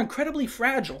babies are incredibly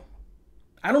fragile.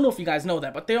 I don't know if you guys know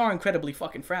that, but they are incredibly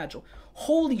fucking fragile.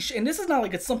 Holy shit. And this is not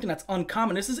like it's something that's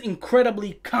uncommon. This is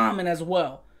incredibly common as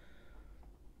well.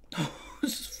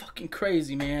 This is fucking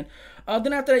crazy, man.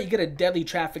 Then after that, you get a deadly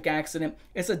traffic accident.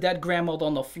 It's a dead grandmother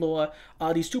on the floor.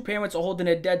 These 2 parents are holding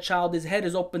a dead child. His head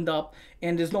is opened up,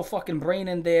 and there's no fucking brain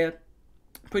in there.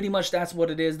 Pretty much that's what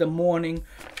it is, the morning.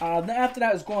 Then after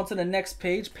that is going to the next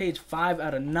page, page 5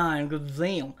 out of 9. Good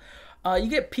damn. You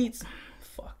get Pete's...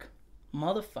 Fuck.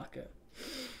 Motherfucker.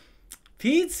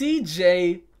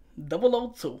 PTJ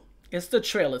 002. It's the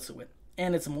trailer to it.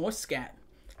 And it's more scat.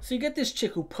 So you get this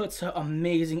chick who puts her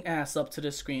amazing ass up to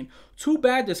the screen. Too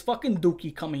bad there's fucking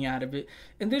dookie coming out of it.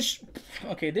 And this...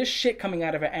 Okay, there's shit coming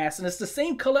out of her ass. And it's the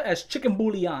same color as chicken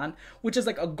bouillon, which is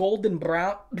like a golden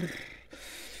brown...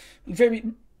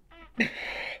 Very...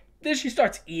 Then she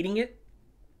starts eating it.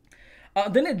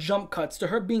 Then it jump cuts to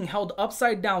her being held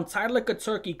upside down, tied like a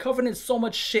turkey, covered in so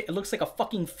much shit it looks like a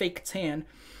fucking fake tan.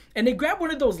 And they grab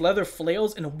one of those leather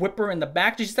flails and whip her in the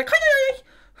back. She's like, hey,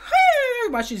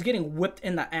 while she's getting whipped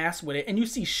in the ass with it. And you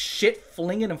see shit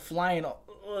flinging and flying.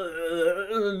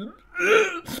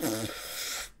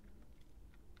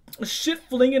 Shit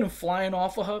flinging and flying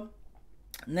off of her.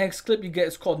 Next clip you get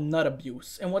is called nut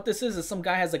abuse. And what this is some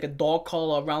guy has like a dog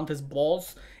collar around his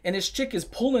balls. And this chick is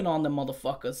pulling on them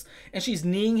motherfuckers. And she's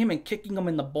kneeing him and kicking him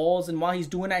in the balls. And while he's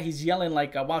doing that, he's yelling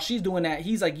like, while she's doing that,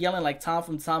 he's like yelling like Tom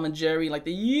from Tom and Jerry. Like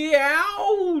the,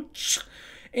 ouch!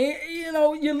 And, you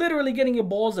know, you're literally getting your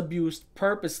balls abused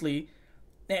purposely.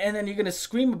 And then you're going to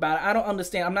scream about it. I don't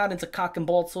understand. I'm not into cock and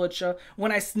ball torture.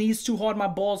 When I sneeze too hard, my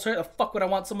balls hurt. The fuck would I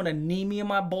want someone to knee me in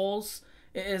my balls?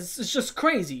 It's just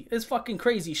crazy. It's fucking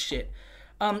crazy shit.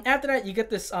 After that, you get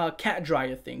this cat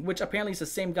dryer thing, which apparently is the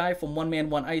same guy from One Man,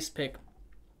 One Ice Pick.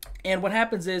 And what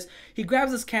happens is, he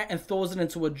grabs his cat and throws it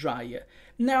into a dryer.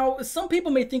 Now, some people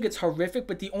may think it's horrific,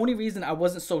 but the only reason I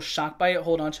wasn't so shocked by it,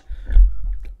 hold on.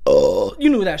 Oh, you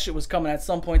knew that shit was coming at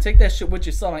some point. Take that shit with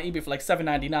you, sell on eBay for like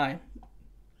 $7.99.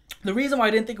 The reason why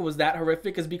I didn't think it was that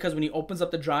horrific is because when he opens up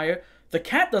the dryer, the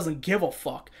cat doesn't give a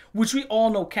fuck. Which we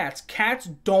all know cats. Cats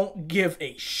don't give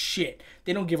a shit.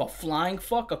 They don't give a flying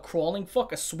fuck, a crawling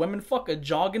fuck, a swimming fuck, a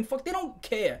jogging fuck. They don't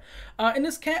care. And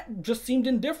this cat just seemed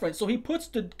indifferent. So he puts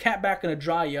the cat back in the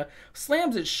dryer,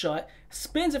 slams it shut,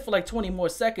 spins it for like 20 more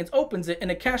seconds, opens it, and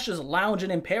the cat's just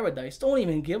lounging in paradise. Don't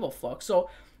even give a fuck.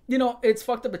 So, you know, it's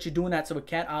fucked up that you're doing that to a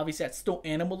cat. Obviously, that's still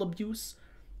animal abuse.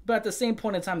 But at the same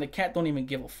point in time, the cat don't even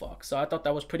give a fuck. So I thought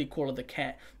that was pretty cool of the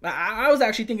cat. I was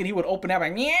actually thinking he would open up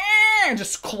like, yeah, and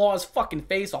just claw his fucking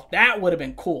face off. That would have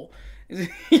been cool.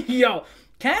 Yo,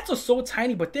 cats are so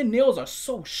tiny, but their nails are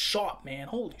so sharp, man.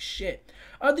 Holy shit.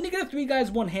 Then you get a 3 guys,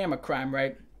 1 hammer crime,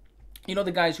 right? You know,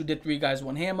 the guys who did Three Guys,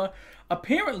 One Hammer.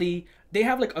 Apparently, they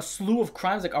have like a slew of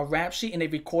crimes, like a rap sheet, and they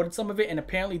recorded some of it. And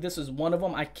apparently, this is one of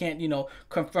them. I can't, you know,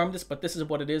 confirm this, but this is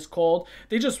what it is called.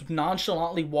 They just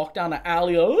nonchalantly walk down the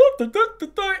alley,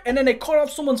 and then they cut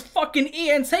off someone's fucking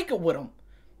ear and take it with them.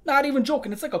 Not even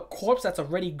joking. It's like a corpse that's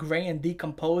already gray and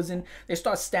decomposing. They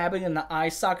start stabbing in the eye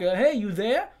socket. Like, hey, you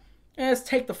there? And let's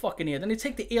take the fucking ear. Then they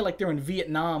take the ear like they're in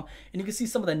Vietnam, and you can see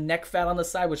some of the neck fat on the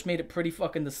side, which made it pretty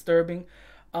fucking disturbing.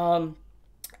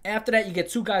 After that, you get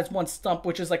Two Guys, One Stump,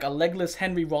 which is like a legless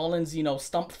Henry Rollins, you know,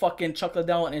 stump fucking Chuck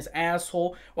Liddell in his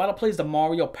asshole while it plays the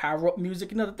Mario power-up music,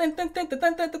 you know, the dun, dun, dun, dun,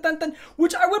 dun, dun, dun, dun,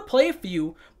 which I would play for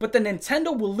you, but the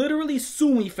Nintendo will literally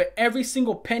sue me for every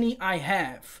single penny I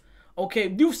have. Okay,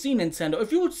 you've seen Nintendo.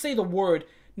 If you would say the word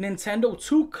Nintendo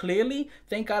too clearly,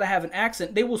 thank God I have an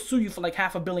accent, they will sue you for like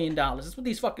 $500 million. That's what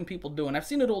these fucking people do, and I've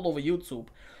seen it all over YouTube.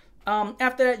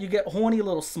 After that, you get Horny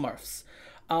Little Smurfs.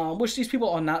 Which these people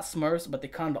are not Smurfs, but they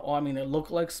kind of are. I mean, they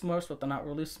look like Smurfs, but they're not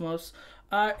really Smurfs.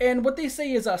 And what they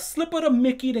say is, slip it a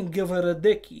Mickey, then give it a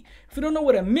Dickie. If you don't know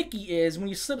what a Mickey is, when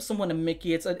you slip someone a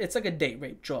Mickey, it's like a date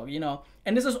rape drug, you know?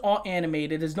 And this is all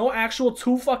animated. There's no actual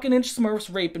 2 fucking inch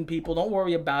Smurfs raping people. Don't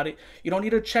worry about it. You don't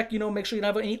need to check, you know, make sure you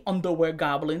don't have any underwear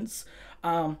goblins.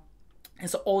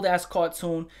 It's an old-ass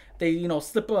cartoon. They, you know,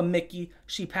 slip her a Mickey.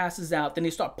 She passes out. Then they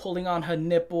start pulling on her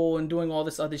nipple and doing all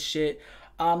this other shit.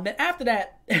 Then after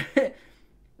that,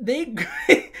 they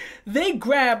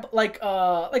grab like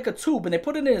a tube and they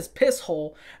put it in his piss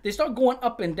hole. They start going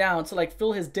up and down to like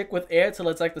fill his dick with air till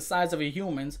it's like the size of a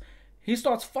human's. He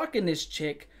starts fucking this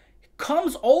chick,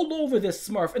 comes all over this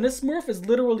Smurf, and this Smurf is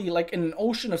literally like in an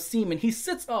ocean of semen. He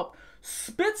sits up,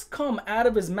 spits cum out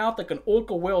of his mouth like an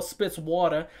orca whale spits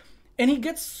water, and he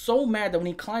gets so mad that when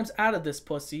he climbs out of this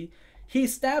pussy, he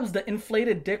stabs the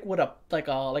inflated dick with a like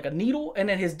a needle, and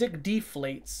then his dick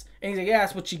deflates. And he's like, yeah,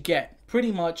 that's what you get,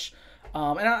 pretty much.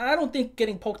 And I don't think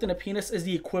getting poked in the penis is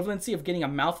the equivalency of getting a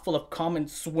mouthful of cum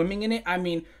and swimming in it. I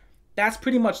mean, that's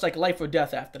pretty much like life or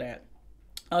death after that.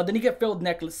 Then you get failed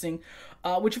necklacing,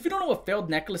 which if you don't know what failed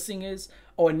necklacing is,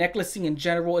 or necklacing in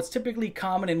general, it's typically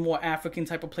common in more African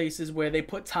type of places where they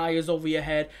put tires over your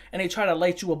head and they try to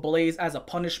light you ablaze as a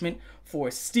punishment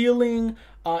for stealing.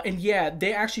 And yeah,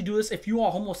 they actually do this if you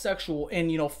are homosexual in,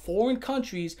 you know, foreign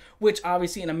countries, which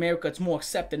obviously in America it's more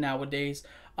accepted nowadays.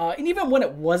 And even when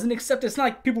it wasn't accepted, it's not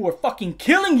like people were fucking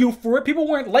killing you for it. People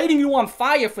weren't lighting you on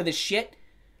fire for this shit.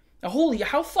 Now, holy,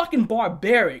 how fucking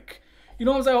barbaric. You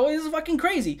know what I'm saying? Oh, this is fucking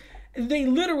crazy. They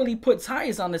literally put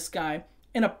tires on this guy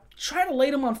and try to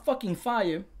light him on fucking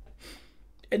fire.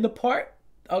 And the part,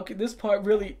 okay, this part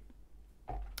really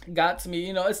got to me.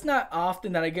 You know, it's not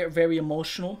often that I get very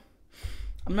emotional.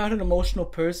 I'm not an emotional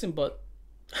person, but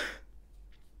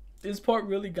this part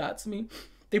really got to me.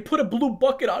 They put a blue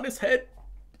bucket on his head.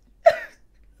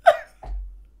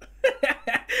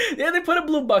 Yeah, they put a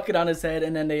blue bucket on his head,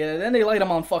 and then they light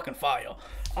him on fucking fire.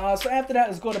 So after that,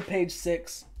 let's go to page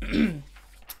 6.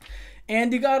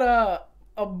 And you got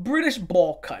a British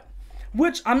ball cut,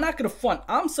 which I'm not gonna front.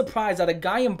 I'm surprised that a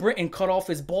guy in Britain cut off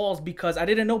his balls because I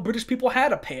didn't know British people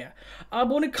had a pair. But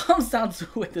when it comes down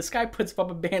to it, this guy puts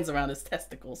rubber bands around his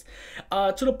testicles,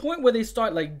 to the point where they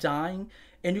start like dying,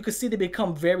 and you can see they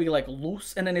become very like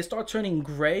loose, and then they start turning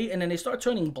gray, and then they start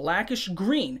turning blackish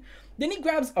green. Then he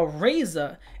grabs a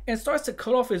razor and starts to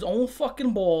cut off his own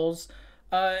fucking balls,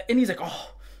 and he's like,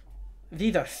 oh,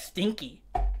 these are stinky.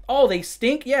 Oh, they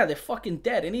stink? Yeah, they're fucking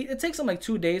dead. And it takes him like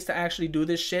 2 days to actually do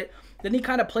this shit. Then he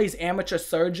kind of plays amateur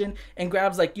surgeon and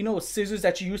grabs like, you know, scissors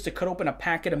that you use to cut open a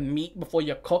packet of meat before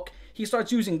you cook. He starts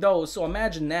using those. So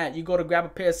imagine that. You go to grab a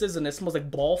pair of scissors and it smells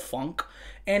like ball funk.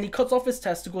 And he cuts off his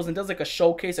testicles and does like a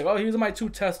showcase. Like, oh, here's my 2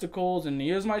 testicles and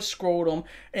here's my scrotum.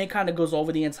 And he kind of goes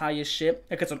over the entire shit.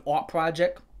 Like it's an art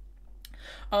project.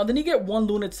 Then you get one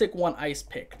lunatic, one ice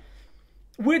pick.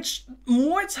 Which,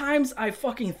 more times I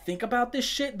fucking think about this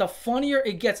shit, the funnier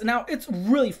it gets. Now, it's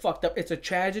really fucked up. It's a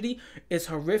tragedy. It's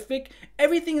horrific.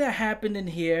 Everything that happened in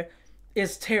here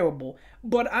is terrible.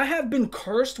 But I have been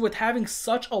cursed with having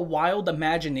such a wild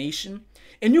imagination.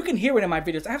 And you can hear it in my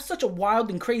videos. I have such a wild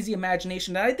and crazy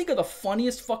imagination that I think of the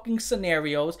funniest fucking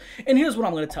scenarios. And here's what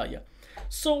I'm going to tell you.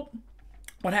 So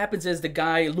what happens is the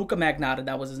guy, Luca Magnotta,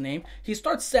 that was his name, he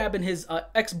starts stabbing his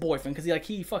ex-boyfriend because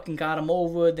he fucking got him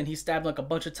over. Then he stabbed him like a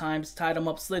bunch of times, tied him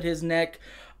up, slit his neck.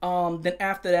 Then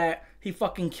after that, he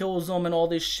fucking kills him and all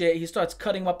this shit. He starts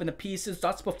cutting him up into pieces,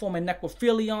 starts performing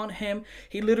necrophilia on him.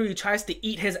 He literally tries to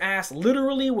eat his ass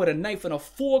literally with a knife and a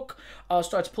fork.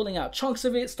 Starts pulling out chunks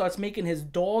of it. Starts making his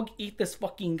dog eat this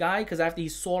fucking guy because after he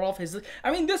sawed off his... I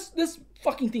mean, this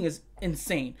fucking thing is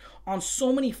insane on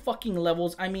so many fucking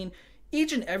levels. I mean,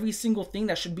 each and every single thing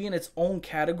that should be in its own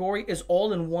category is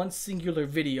all in one singular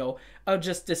video of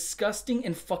just disgusting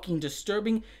and fucking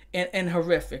disturbing and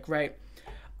horrific, right?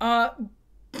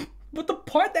 But the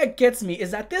part that gets me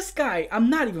is that this guy, I'm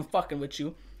not even fucking with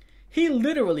you, he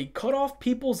literally cut off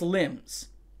people's limbs.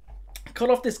 Cut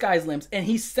off this guy's limbs, and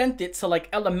he sent it to like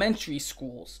elementary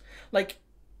schools. Like,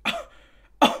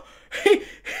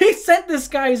 he sent this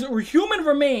guy's human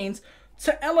remains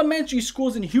to elementary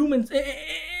schools and humans.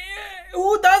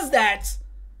 Who does that?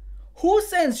 Who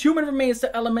sends human remains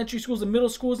to elementary schools and middle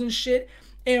schools and shit?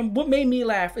 And what made me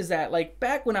laugh is that, like,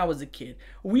 back when I was a kid,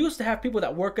 we used to have people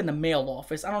that work in the mail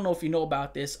office. I don't know if you know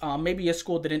about this. Maybe your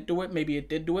school didn't do it. Maybe it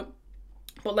did do it.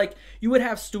 But, like, you would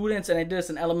have students, and I did this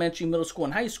in elementary, middle school,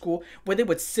 and high school, where they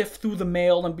would sift through the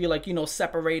mail and be, like, you know,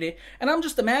 separated. And I'm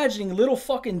just imagining little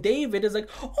fucking David is like,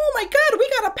 oh my God, we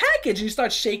got a package. And you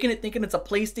start shaking it, thinking it's a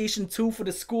PlayStation 2 for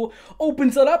the school.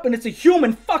 Opens it up, and it's a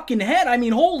human fucking head. I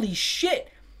mean, holy shit.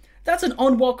 That's an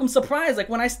unwelcome surprise. Like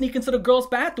when I sneak into the girls'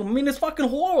 bathroom. I mean, it's fucking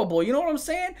horrible. You know what I'm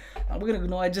saying? We're gonna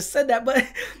know I just said that, but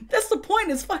that's the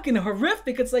point. It's fucking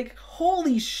horrific. It's like,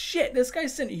 holy shit. This guy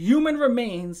sent human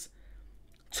remains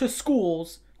to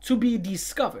schools to be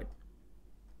discovered.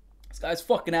 This guy's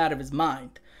fucking out of his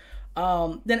mind.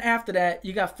 Then after that,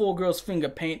 you got 4 girls finger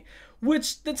paint,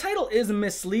 which the title is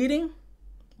misleading,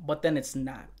 but then it's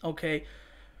not, okay?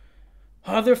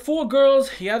 Are there 4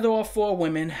 girls? Yeah, there are 4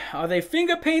 women. Are they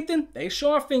finger painting? They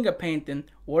sure are finger painting.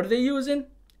 What are they using?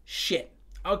 Shit.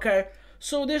 Okay.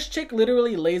 So this chick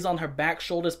literally lays on her back,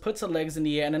 shoulders, puts her legs in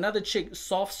the air, and another chick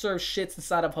soft serves shits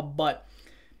inside of her butt.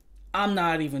 I'm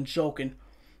not even joking.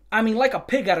 I mean, like a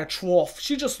pig at a trough.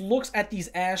 She just looks at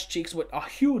these ass cheeks with a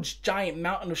huge giant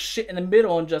mountain of shit in the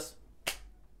middle and just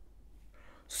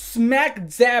smack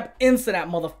dab into that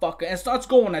motherfucker and starts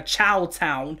going to Chow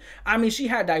Town. I mean, she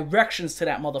had directions to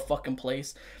that motherfucking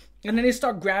place. And then they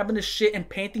start grabbing the shit and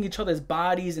painting each other's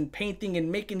bodies and painting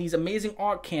and making these amazing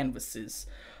art canvases.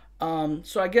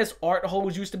 So I guess art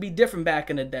hoes used to be different back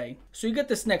in the day. So you get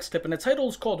this next clip, and the title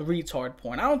is called Retard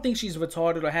Porn. I don't think she's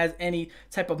retarded or has any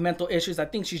type of mental issues. I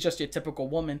think she's just your typical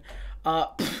woman.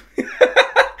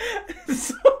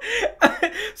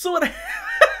 So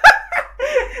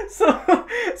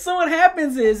what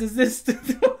happens is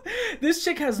this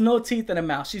chick has no teeth in her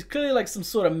mouth. She's clearly like some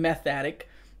sort of meth addict.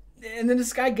 And then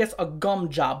this guy gets a gum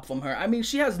job from her. I mean,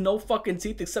 she has no fucking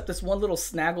teeth except this one little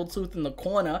snaggle tooth in the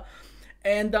corner.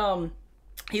 And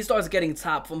he starts getting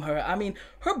top from her. I mean,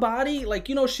 her body, like,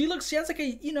 you know, she has like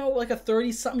a, you know, like a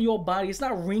 30-something-year-old body. It's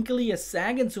not wrinkly or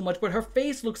sagging too much, but her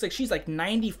face looks like she's like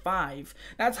 95.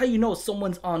 That's how you know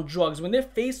someone's on drugs. When their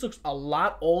face looks a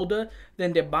lot older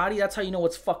than their body, that's how you know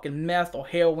it's fucking meth or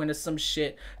heroin or some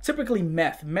shit. Typically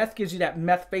meth. Meth gives you that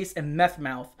meth face and meth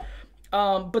mouth.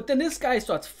 But then this guy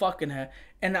starts fucking her.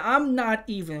 And I'm not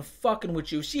even fucking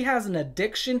with you. She has an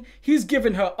addiction. He's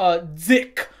giving her a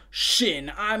dick shin.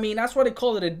 I mean, that's why they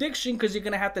call it addiction, because you're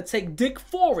gonna have to take dick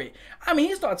for it. I mean,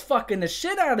 he starts fucking the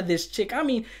shit out of this chick. I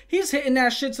mean, he's hitting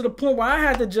that shit to the point where I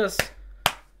had to just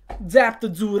dap the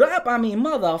dude up. I mean,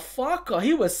 motherfucker,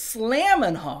 he was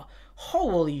slamming her.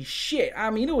 Holy shit. I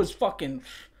mean, it was fucking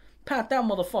pat that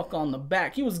motherfucker on the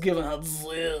back. He was giving her,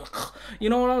 you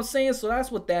know what I'm saying? So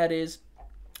that's what that is.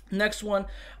 Next one,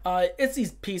 it's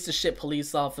these piece of shit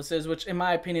police officers, which in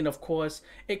my opinion, of course,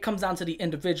 it comes down to the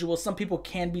individual. Some people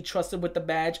can be trusted with the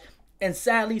badge, and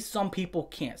sadly, some people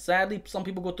can't. Sadly, some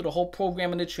people go through the whole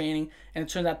program and the training, and it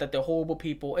turns out that they're horrible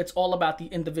people. It's all about the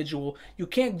individual. You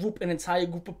can't group an entire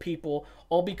group of people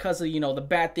all because of, you know, the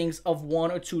bad things of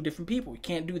 1 or 2 different people. You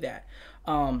can't do that.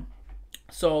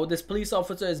 So this police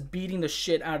officer is beating the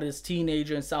shit out of this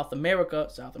teenager in South America,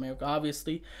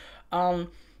 obviously. And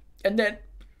then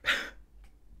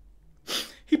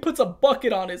he puts a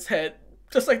bucket on his head,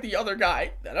 just like the other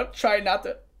guy that I'm trying not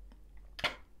to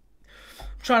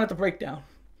break down.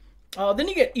 Then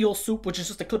you get eel soup, which is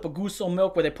just a clip of goose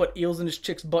milk where they put eels in this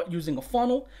chick's butt using a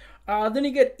funnel. Then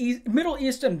you get Middle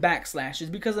Eastern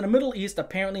backslashes, because in the Middle East,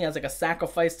 apparently as like a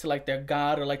sacrifice to like their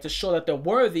god, or like to show that they're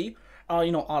worthy,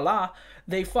 you know, Allah,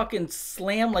 they fucking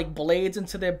slam like blades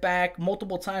into their back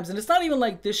multiple times. And it's not even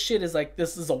like this shit is like,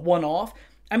 this is a one-off.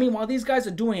 I mean, while these guys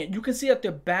are doing it, you can see that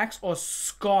their backs are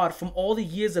scarred from all the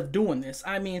years of doing this.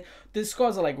 I mean, these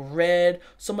scars are like red.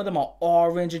 Some of them are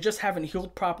orange and just haven't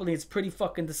healed properly. It's pretty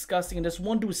fucking disgusting. And this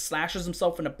one dude slashes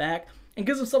himself in the back and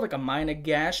gives himself like a minor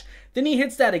gash. Then he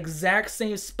hits that exact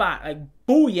same spot, like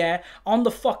booyah, on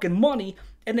the fucking money.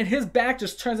 And then his back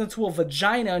just turns into a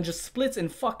vagina and just splits in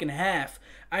fucking half.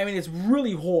 I mean, it's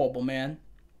really horrible, man.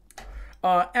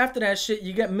 After that shit,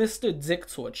 you get Mr. Dick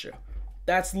Torture.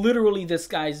 That's literally this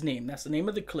guy's name. That's the name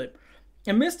of the clip.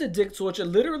 And Mr. Dick Torture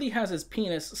literally has his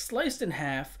penis sliced in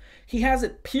half. He has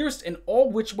it pierced in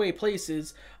all which way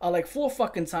places, like 4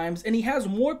 fucking times. And he has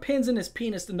more pins in his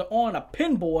penis than there are on a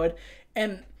pinboard.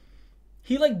 And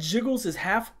he like jiggles his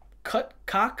half cut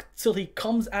cock till he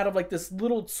comes out of like this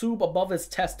little tube above his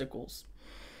testicles.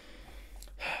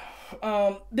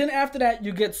 Then after that,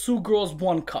 you get 2 girls,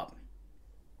 1 cup.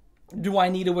 Do I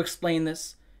need to explain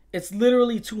this? It's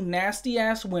literally 2 nasty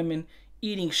ass women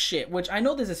eating shit, which I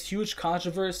know there's this huge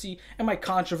controversy, and by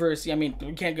controversy, I mean,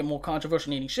 we can't get more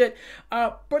controversial than eating shit,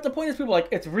 but the point is people are like,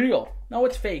 it's real. No,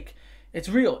 it's fake. It's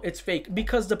real. It's fake.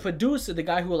 Because the producer, the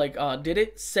guy who like did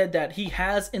it, said that he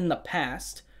has in the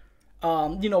past,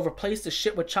 replaced the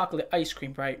shit with chocolate ice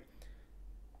cream, right?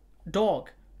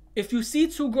 Dog, if you see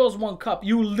 2 girls, 1 cup,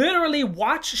 you literally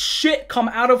watch shit come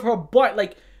out of her butt,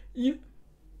 like,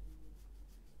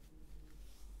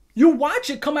 You watch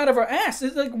it come out of her ass.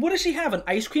 It's like, what does she have? An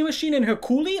ice cream machine in her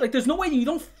coolie? Like, there's no way you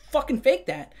don't fucking fake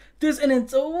that. She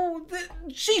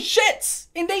shits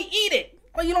and they eat it.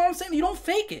 Like, you know what I'm saying? You don't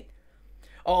fake it.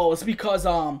 Oh, it's because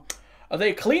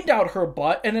they cleaned out her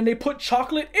butt and then they put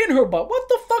chocolate in her butt. What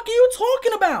the fuck are you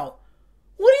talking about?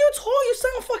 What are you talking? You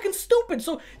sound fucking stupid.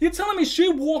 So you're telling me she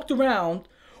walked around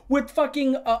with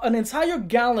fucking an entire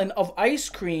gallon of ice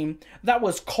cream that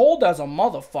was cold as a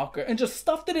motherfucker and just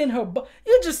stuffed it in her butt?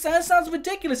 That sounds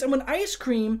ridiculous. And when ice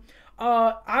cream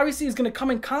obviously is going to come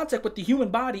in contact with the human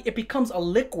body, it becomes a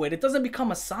liquid. It doesn't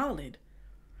become a solid.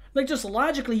 Like, just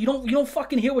logically, you don't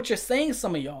fucking hear what you're saying,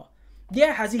 some of y'all.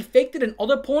 Yeah, has he faked it in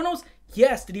other pornos?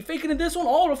 Yes. Did he fake it in this one?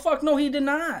 Oh, the fuck no, he did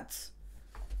not.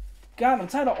 God, I'm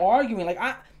tired of arguing. Like,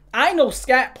 I know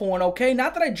scat porn, okay?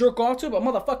 Not that I jerk off to it, but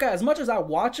motherfucker, as much as I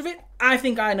watch of it, I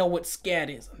think I know what scat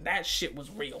is. And that shit was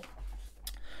real.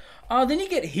 Then you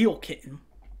get Heel Kitten.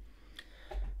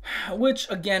 Which,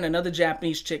 again, another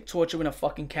Japanese chick torturing a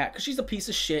fucking cat. Because she's a piece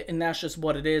of shit, and that's just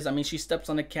what it is. I mean, she steps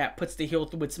on the cat, puts the heel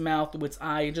through its mouth, through its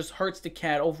eye, and just hurts the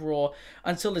cat overall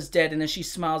until it's dead. And then she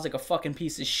smiles like a fucking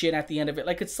piece of shit at the end of it.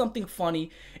 Like, it's something funny,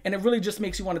 and it really just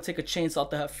makes you want to take a chainsaw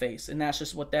to her face. And that's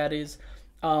just what that is.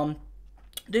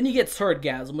 Then you get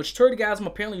Turdgasm, which Turdgasm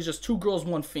apparently is just 2 girls,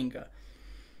 1 finger.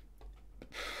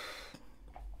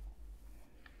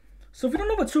 So if you don't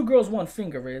know what 2 girls, 1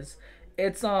 finger is,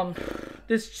 it's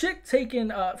this chick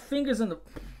taking fingers in the...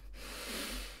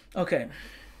 Okay.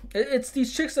 It's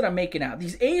these chicks that are making out.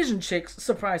 These Asian chicks,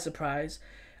 surprise, surprise.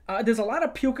 There's a lot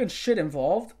of puke and shit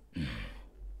involved.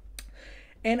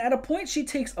 And at a point, she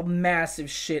takes a massive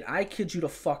shit. I kid you the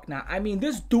fuck not. I mean,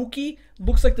 this dookie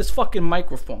looks like this fucking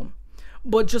microphone.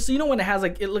 But just, you know, when it has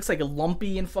like, it looks like a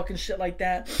lumpy and fucking shit like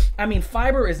that. I mean,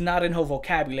 fiber is not in her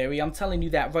vocabulary. I'm telling you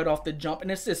that right off the jump.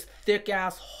 And it's this thick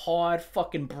ass, hard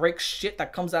fucking brick shit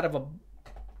that comes out of a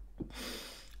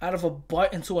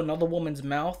butt into another woman's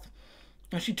mouth.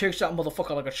 And she takes that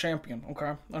motherfucker like a champion,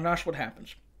 okay? And that's what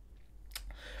happens.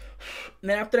 And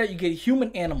then after that, you get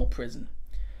human animal prison.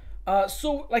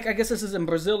 So, like, I guess this is in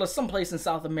Brazil or someplace in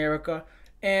South America.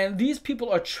 And these people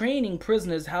are training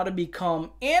prisoners how to become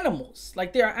animals.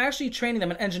 Like, they are actually training them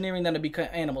and engineering them to become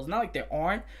animals. Not like they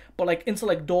aren't, but like into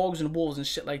like dogs and wolves and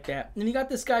shit like that. And you got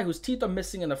this guy whose teeth are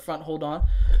missing in the front. Hold on.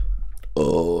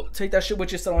 Oh, take that shit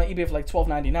with you, sell on eBay for like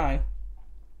 $12.99.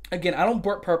 Again, I don't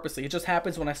burp purposely. It just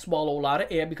happens when I swallow a lot of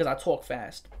air because I talk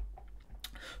fast.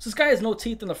 So this guy has no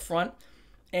teeth in the front.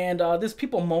 And there's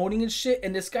people moaning and shit.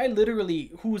 And this guy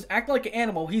literally, who's acting like an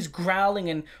animal, he's growling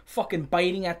and fucking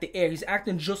biting at the air. He's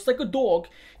acting just like a dog.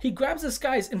 He grabs this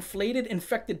guy's inflated,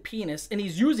 infected penis. And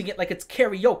he's using it like it's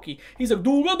karaoke. He's like,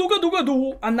 dooga, dooga, dooga,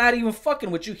 doo. I'm not even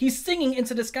fucking with you. He's singing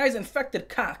into this guy's infected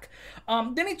cock.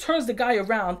 Then he turns the guy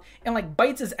around and like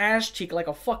bites his ass cheek like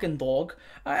a fucking dog.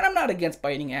 And I'm not against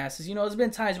biting asses. You know, there's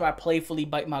been times where I playfully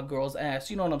bite my girl's ass.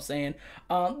 You know what I'm saying?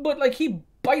 But like he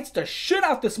bites the shit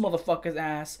out this motherfucker's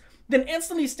ass, then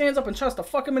instantly stands up and tries to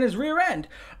fuck him in his rear end.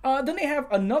 Then they have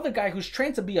another guy who's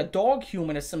trained to be a dog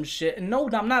human or some shit. And no,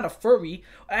 I'm not a furry.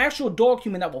 An actual dog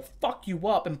human that will fuck you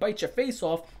up and bite your face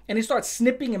off. And they start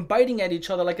snipping and biting at each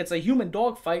other like it's a human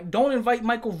dog fight. Don't invite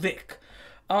Michael Vick.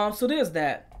 So there's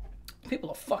that. People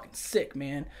are fucking sick,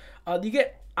 man. You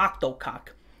get Octocock.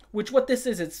 Which what this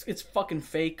is, it's fucking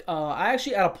fake. I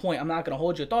actually, at a point, I'm not going to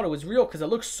hold you, I thought it was real because it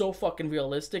looks so fucking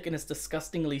realistic and it's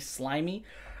disgustingly slimy.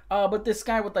 But this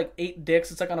guy with like 8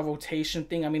 dicks, it's like on a rotation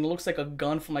thing. I mean, it looks like a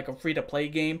gun from like a free-to-play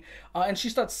game. And she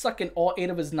starts sucking all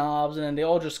 8 of his knobs and then they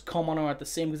all just come on her at the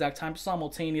same exact time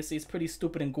simultaneously. It's pretty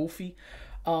stupid and goofy.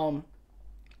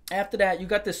 After that, you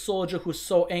got this soldier who's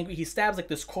so angry. He stabs like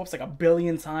this corpse like 1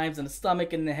 billion times in the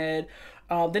stomach, in the head.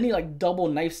 Then he like double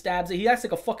knife stabs it. He acts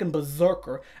like a fucking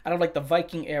berserker out of like the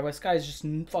Viking era. This guy's just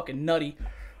fucking nutty.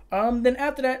 Then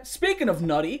after that, speaking of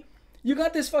nutty, You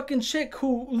got this fucking chick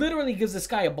who literally gives this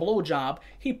guy a blowjob.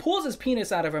 He pulls his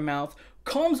penis out of her mouth,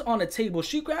 comes on a table.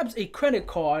 She grabs a credit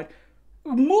card,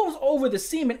 moves over the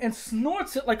semen, and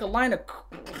snorts it like a line of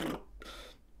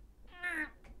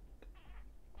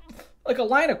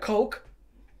coke.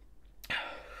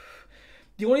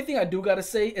 The only thing I do gotta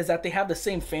say is that they have the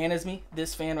same fan as me.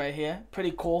 This fan right here.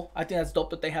 Pretty cool. I think that's dope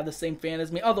that they have the same fan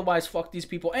as me. Otherwise, fuck these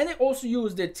people. And they also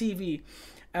use their TV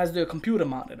as their computer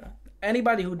monitor.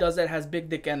 Anybody who does that has big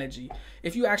dick energy.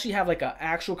 If you actually have like an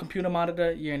actual computer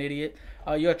monitor, you're an idiot.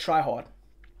 You're a tryhard.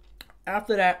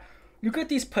 After that, you get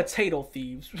these potato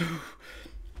thieves.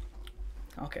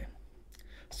 Okay.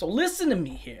 So listen to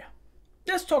me here.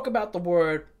 Let's talk about the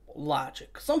word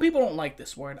logic. Some people don't like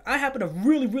this word. I happen to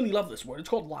really, really love this word. It's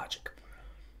called logic.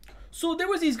 So there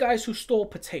was these guys who stole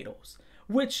potatoes,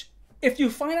 which if you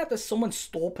find out that someone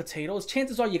stole potatoes,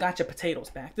 chances are you got your potatoes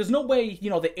back. There's no way, you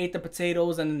know, they ate the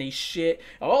potatoes and then they shit.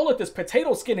 Oh, look, there's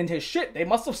potato skin in his shit. They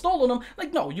must have stolen them.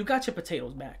 Like, no, you got your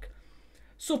potatoes back.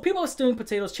 So if people are stealing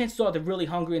potatoes, chances are they're really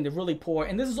hungry and they're really poor.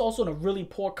 And this is also in a really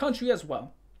poor country as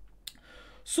well.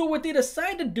 So what they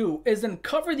decide to do is then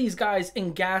cover these guys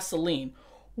in gasoline.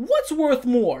 What's worth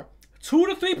more, 2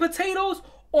 to 3 potatoes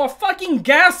or fucking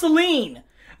gasoline?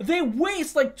 They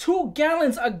waste like 2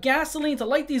 gallons of gasoline to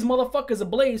light these motherfuckers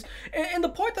ablaze. And the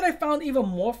part that I found even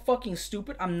more fucking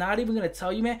stupid, I'm not even gonna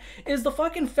tell you, man, is the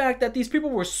fucking fact that these people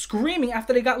were screaming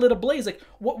after they got lit ablaze. Like,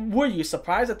 what, were you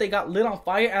surprised that they got lit on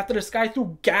fire after this guy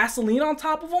threw gasoline on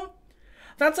top of them?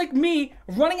 That's like me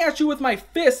running at you with my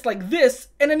fist like this,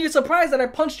 and then you're surprised that I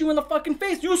punched you in the fucking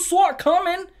face. You saw it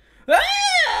coming.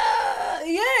 Ah!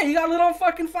 Yeah, you got lit on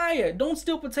fucking fire. Don't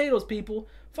steal potatoes, people.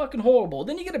 Fucking horrible.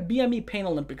 Then you get a BME Pain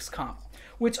Olympics comp,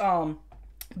 which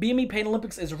BME Pain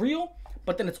Olympics is real,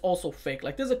 but then it's also fake.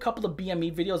 Like, there's a couple of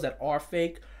BME videos that are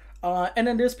fake, and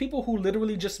then there's people who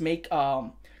literally just make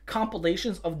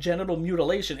compilations of genital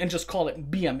mutilation and just call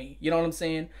it BME. You know what I'm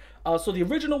saying? So the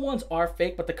original ones are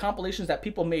fake, but the compilations that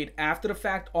people made after the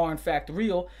fact are in fact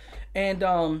real.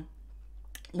 And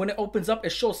when it opens up,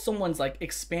 it shows someone's like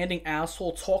expanding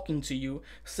asshole talking to you,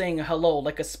 saying hello,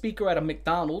 like a speaker at a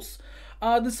McDonald's.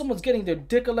 Then someone's getting their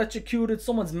dick electrocuted,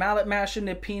 someone's mallet mashing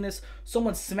their penis,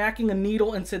 someone's smacking a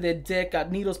needle into their dick,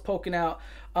 got needles poking out.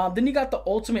 Then you got the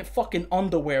ultimate fucking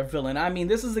underwear villain. I mean,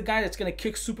 this is the guy that's gonna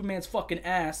kick Superman's fucking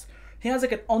ass. He has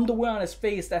like an underwear on his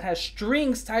face that has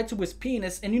strings tied to his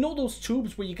penis. And you know those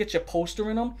tubes where you get your poster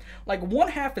in them? Like, one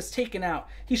half is taken out.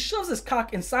 He shoves his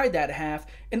cock inside that half.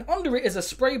 And under it is a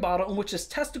spray bottle in which his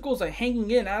testicles are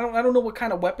hanging in. I don't know what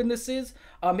kind of weapon this is.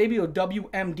 Maybe a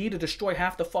WMD to destroy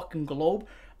half the fucking globe.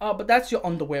 But that's your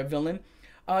underwear villain.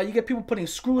 You get people putting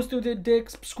screws through their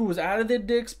dicks, screws out of their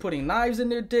dicks, putting knives in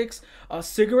their dicks,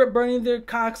 cigarette burning their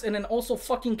cocks, and then also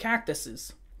fucking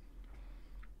cactuses.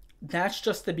 That's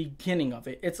just the beginning of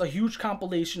it. It's a huge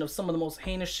compilation of some of the most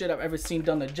heinous shit I've ever seen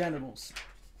done to genitals.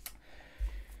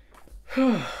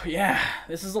 Yeah,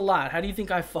 this is a lot. How do you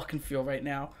think I fucking feel right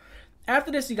now?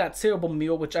 After this, you got Terrible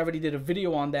Meal, which I already did a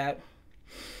video on that.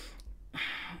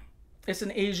 It's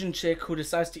an Asian chick who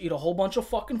decides to eat a whole bunch of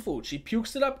fucking food. She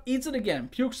pukes it up, eats it again,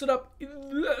 pukes it up.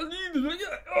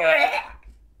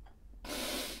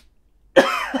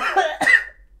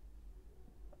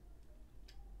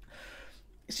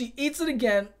 She eats it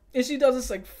again, and she does this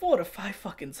like 4 to 5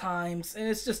 fucking times, and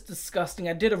it's just disgusting.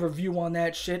 I did a review on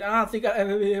that shit. I don't think I'll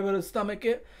ever be able to stomach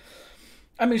it.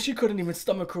 I mean, she couldn't even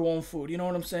stomach her own food, you know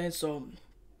what I'm saying? So,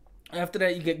 after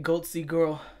that, you get Goatsy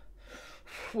Girl,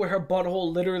 where her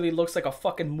butthole literally looks like a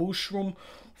fucking mushroom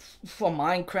from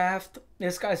Minecraft.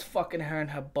 This guy's fucking her in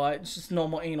her butt. It's just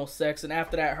normal anal sex, and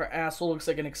after that, her asshole looks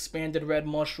like an expanded red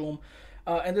mushroom,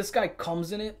 and this guy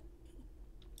comes in it.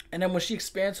 And then when she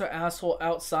expands her asshole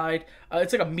outside,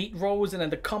 it's like a meat rose, and then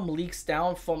the cum leaks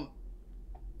down from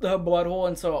her butthole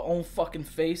into her own fucking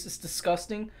face. It's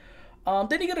disgusting.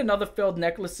 Then you get another failed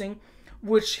necklacing,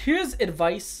 which here's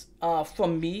advice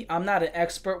from me. I'm not an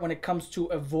expert when it comes to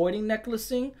avoiding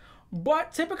necklacing,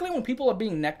 but typically when people are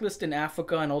being necklaced in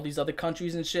Africa and all these other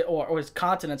countries and shit, or it's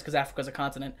continents, because Africa's a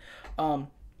continent,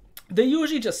 they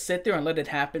usually just sit there and let it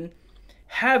happen.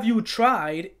 Have you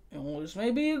tried? Oh, this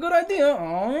may be a good idea.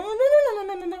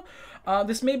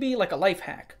 This may be like a life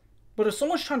hack. But if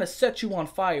someone's trying to set you on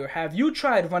fire, have you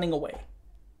tried running away?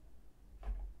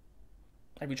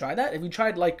 Have you tried that? Have you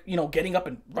tried, like, you know, getting up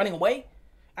and running away?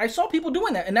 I saw people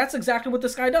doing that, and that's exactly what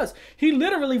this guy does. He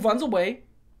literally runs away,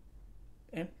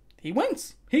 and he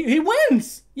wins. He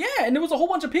wins. Yeah, and there was a whole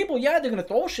bunch of people. Yeah, they're gonna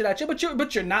throw shit at you,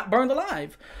 but you're not burned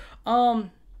alive.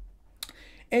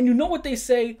 And you know what they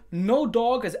say, no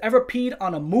dog has ever peed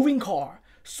on a moving car.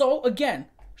 So again,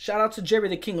 shout out to Jerry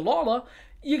the King Lawler.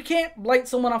 You can't light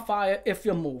someone on fire if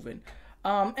you're moving.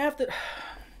 After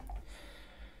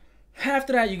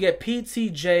that, you get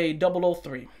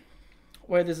PTJ003,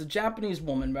 where there's a Japanese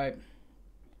woman, right?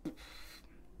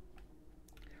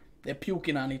 They're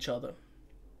puking on each other.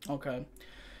 Okay.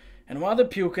 And while they're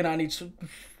puking on each other,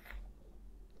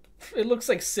 it looks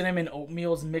like cinnamon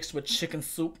oatmeal mixed with chicken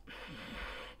soup.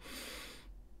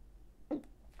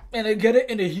 And they get it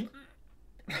in a...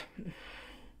 Oh,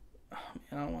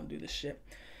 man, I don't want to do this shit.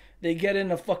 They get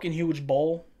in a fucking huge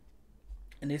bowl.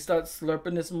 And they start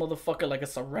slurping this motherfucker like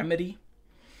it's a remedy.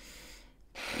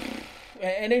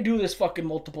 And they do this fucking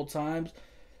multiple times.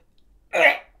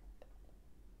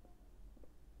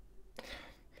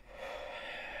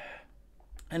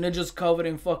 And they're just covered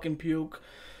in fucking puke.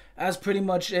 That's pretty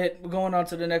much it. We're going on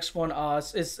to the next one.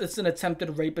 It's an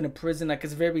attempted rape in a prison. Like,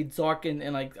 it's very dark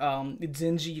and like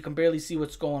dingy. You can barely see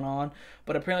what's going on.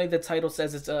 But apparently the title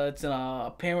says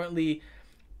apparently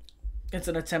it's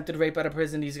an attempted rape at a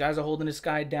prison. These guys are holding this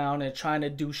guy down and trying to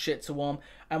do shit to him.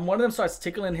 And one of them starts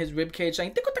tickling his ribcage,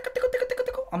 saying, tickle, tickle, tickle, tickle, tickle,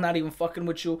 tickle. I'm not even fucking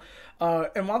with you.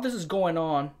 And while this is going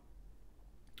on,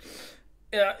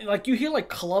 like, you hear like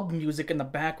club music in the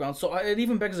background, so it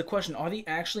even begs the question: are they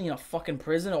actually in a fucking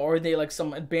prison, or are they like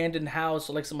some abandoned house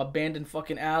or like some abandoned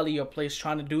fucking alley or place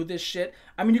trying to do this shit?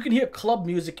 I mean, you can hear club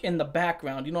music in the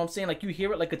background, you know what I'm saying? Like, you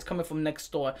hear it like it's coming from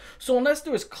next door. So unless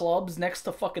there's clubs next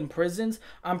to fucking prisons,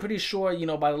 I'm pretty sure, you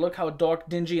know, by the look how dark,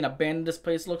 dingy, and abandoned this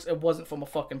place looks, it wasn't from a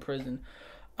fucking prison.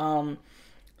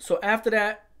 So after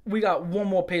that, we got one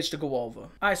more page to go over.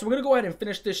 Alright, so we're gonna go ahead and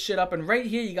finish this shit up. And right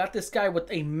here, you got this guy with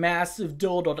a massive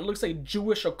dildo that looks like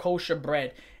Jewish or kosher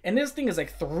bread. And this thing is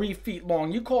like 3 feet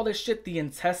long. You call this shit the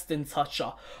intestine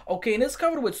toucher. Okay, and it's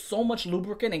covered with so much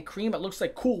lubricant and cream, it looks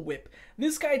like Cool Whip.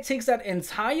 This guy takes that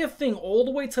entire thing all the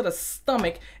way to the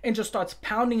stomach and just starts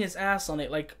pounding his ass on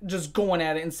it, like just going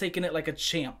at it and taking it like a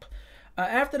champ.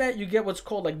 After that, you get what's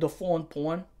called like deformed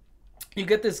porn. You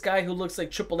get this guy who looks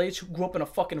like Triple H, who grew up in a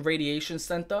fucking radiation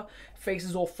center. Face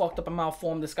is all fucked up and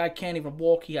malformed. This guy can't even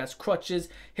walk. He has crutches.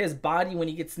 His body, when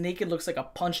he gets naked, looks like a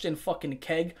punched in fucking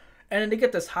keg. And then they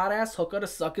get this hot ass hooker to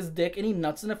suck his dick, and he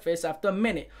nuts in the face after a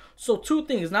minute. So 2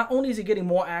 things. Not only is he getting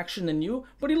more action than you,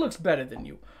 but he looks better than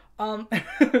you.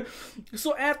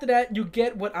 So after that, you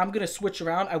get what I'm going to switch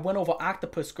around. I went over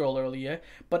Octopus Girl earlier,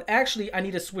 but actually I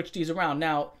need to switch these around.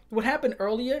 Now, what happened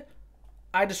earlier,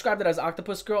 I described it as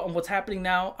Octopus Girl, and what's happening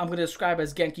now, I'm going to describe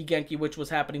as Genki Genki, which was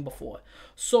happening before.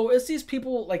 So it's these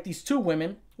people, like these 2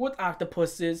 women with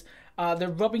octopuses. They're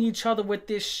rubbing each other with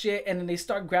this shit, and then they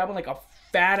start grabbing like a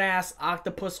fat-ass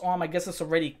octopus arm. I guess it's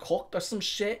already cooked or some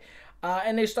shit.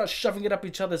 And they start shoving it up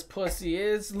each other's pussy.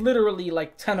 It's literally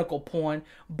like tentacle porn,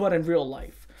 but in real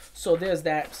life. So there's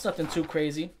that. It's nothing too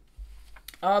crazy.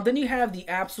 Then you have the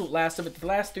absolute last of it, the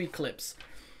last 3 clips.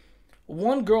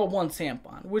 1 girl, 1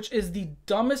 tampon, which is the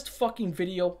dumbest fucking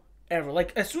video ever.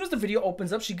 Like, as soon as the video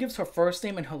opens up, she gives her first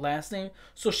name and her last name,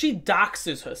 so she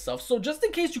doxes herself. So just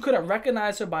in case you couldn't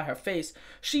recognize her by her face,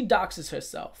 she doxes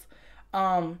herself.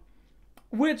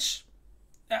 Which,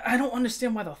 I don't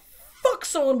understand why the fuck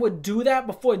someone would do that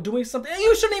before doing something.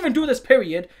 You shouldn't even do this,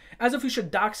 period. As if you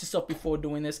should dox yourself before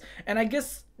doing this. And I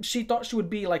guess she thought she would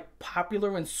be, like,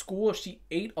 popular in school if she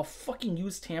ate a fucking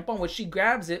used tampon, which she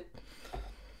grabs it,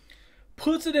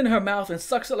 puts it in her mouth and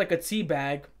sucks it like a tea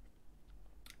bag.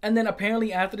 And then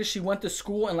apparently after this, she went to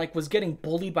school and like was getting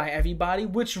bullied by everybody,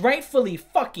 which rightfully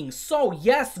fucking so.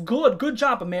 Yes, good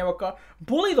job, America.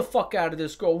 Bully the fuck out of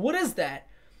this girl. What is that?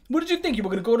 What did you think? You were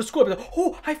gonna go to school and be like,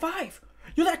 oh, high five.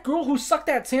 You're that girl who sucked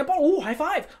that tampon? Oh, high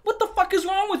five. What the fuck is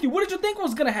wrong with you? What did you think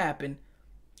was gonna happen?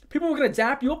 People were gonna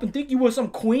dap you up and think you were some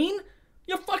queen?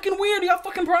 You're fucking weird. You got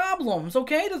fucking problems,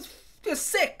 okay? You're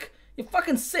sick. You're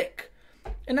fucking sick.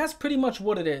 And that's pretty much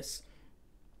what it is.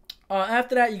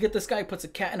 After that, you get this guy who puts a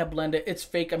cat in a blender. It's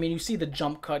fake. I mean, you see the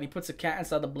jump cut. He puts a cat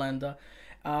inside the blender.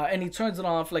 And he turns it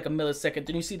on for like a millisecond.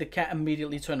 Then you see the cat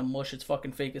immediately turn to mush. It's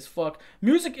fucking fake as fuck.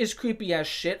 Music is creepy as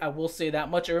shit. I will say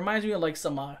that much. It reminds me of like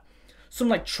some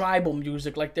like tribal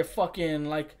music. Like they're fucking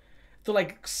like... They're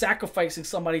like sacrificing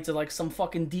somebody to like some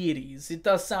fucking deities. It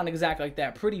does sound exactly like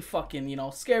that. Pretty fucking, you know,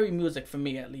 scary music for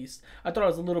me at least. I thought it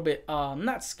was a little bit,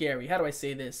 not scary. How do I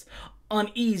say this?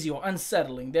 Uneasy or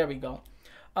unsettling. There we go.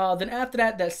 Then after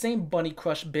that, that same bunny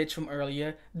crush bitch from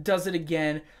earlier does it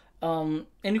again. And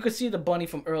you can see the bunny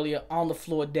from earlier on the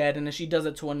floor dead. And then she does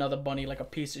it to another bunny like a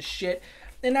piece of shit.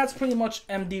 And that's pretty much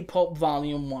MDPOPE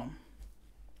Volume 1.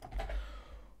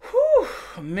 Whew,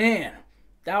 man.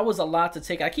 That was a lot to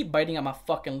take. I keep biting at my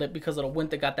fucking lip because of the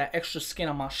winter got that extra skin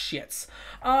on my shits.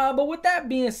 But with that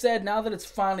being said, now that it's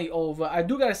finally over, I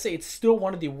do gotta say it's still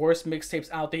one of the worst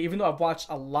mixtapes out there, even though I've watched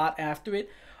a lot after it.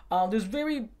 There's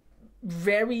very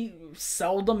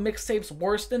seldom mixtapes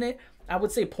worse than it. I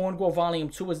would say Porn Girl Volume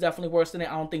 2 is definitely worse than it.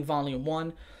 I don't think Volume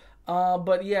 1.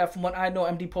 But yeah, from what I know,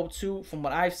 MDPOPE 2, from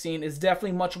what I've seen, is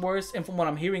definitely much worse. And from what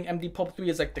I'm hearing, MDPOPE 3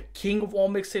 is like the king of all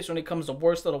mixtapes when it comes to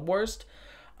worst of the worst.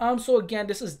 So again,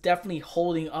 this is definitely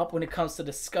holding up when it comes to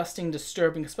disgusting,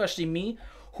 disturbing, especially me,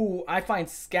 who I find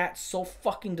scat so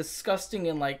fucking disgusting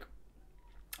and like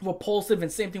repulsive,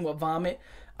 and same thing with vomit.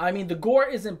 I mean, the gore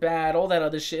isn't bad, all that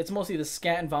other shit. It's mostly the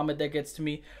scat and vomit that gets to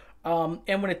me.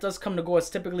 And when it does come to gore, it's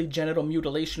typically genital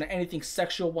mutilation or anything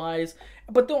sexual-wise.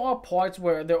 But there are parts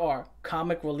where there are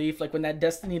comic relief, like when that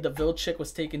Destiny DeVille chick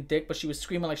was taking dick, but she was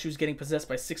screaming like she was getting possessed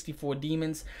by 64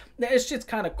 demons. That shit's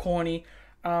kind of corny.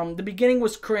 The beginning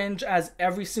was cringe, as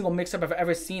every single mixtape I've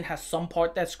ever seen has some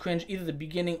part that's cringe, either the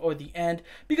beginning or the end,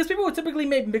 because people who typically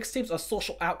make mixtapes are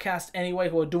social outcasts anyway,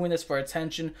 who are doing this for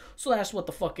attention, so that's what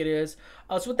the fuck it is.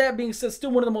 So with that being said, still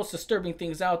one of the most disturbing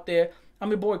things out there. I'm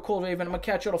your boy Cole Raven. I'm gonna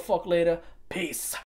catch you the fuck later. Peace.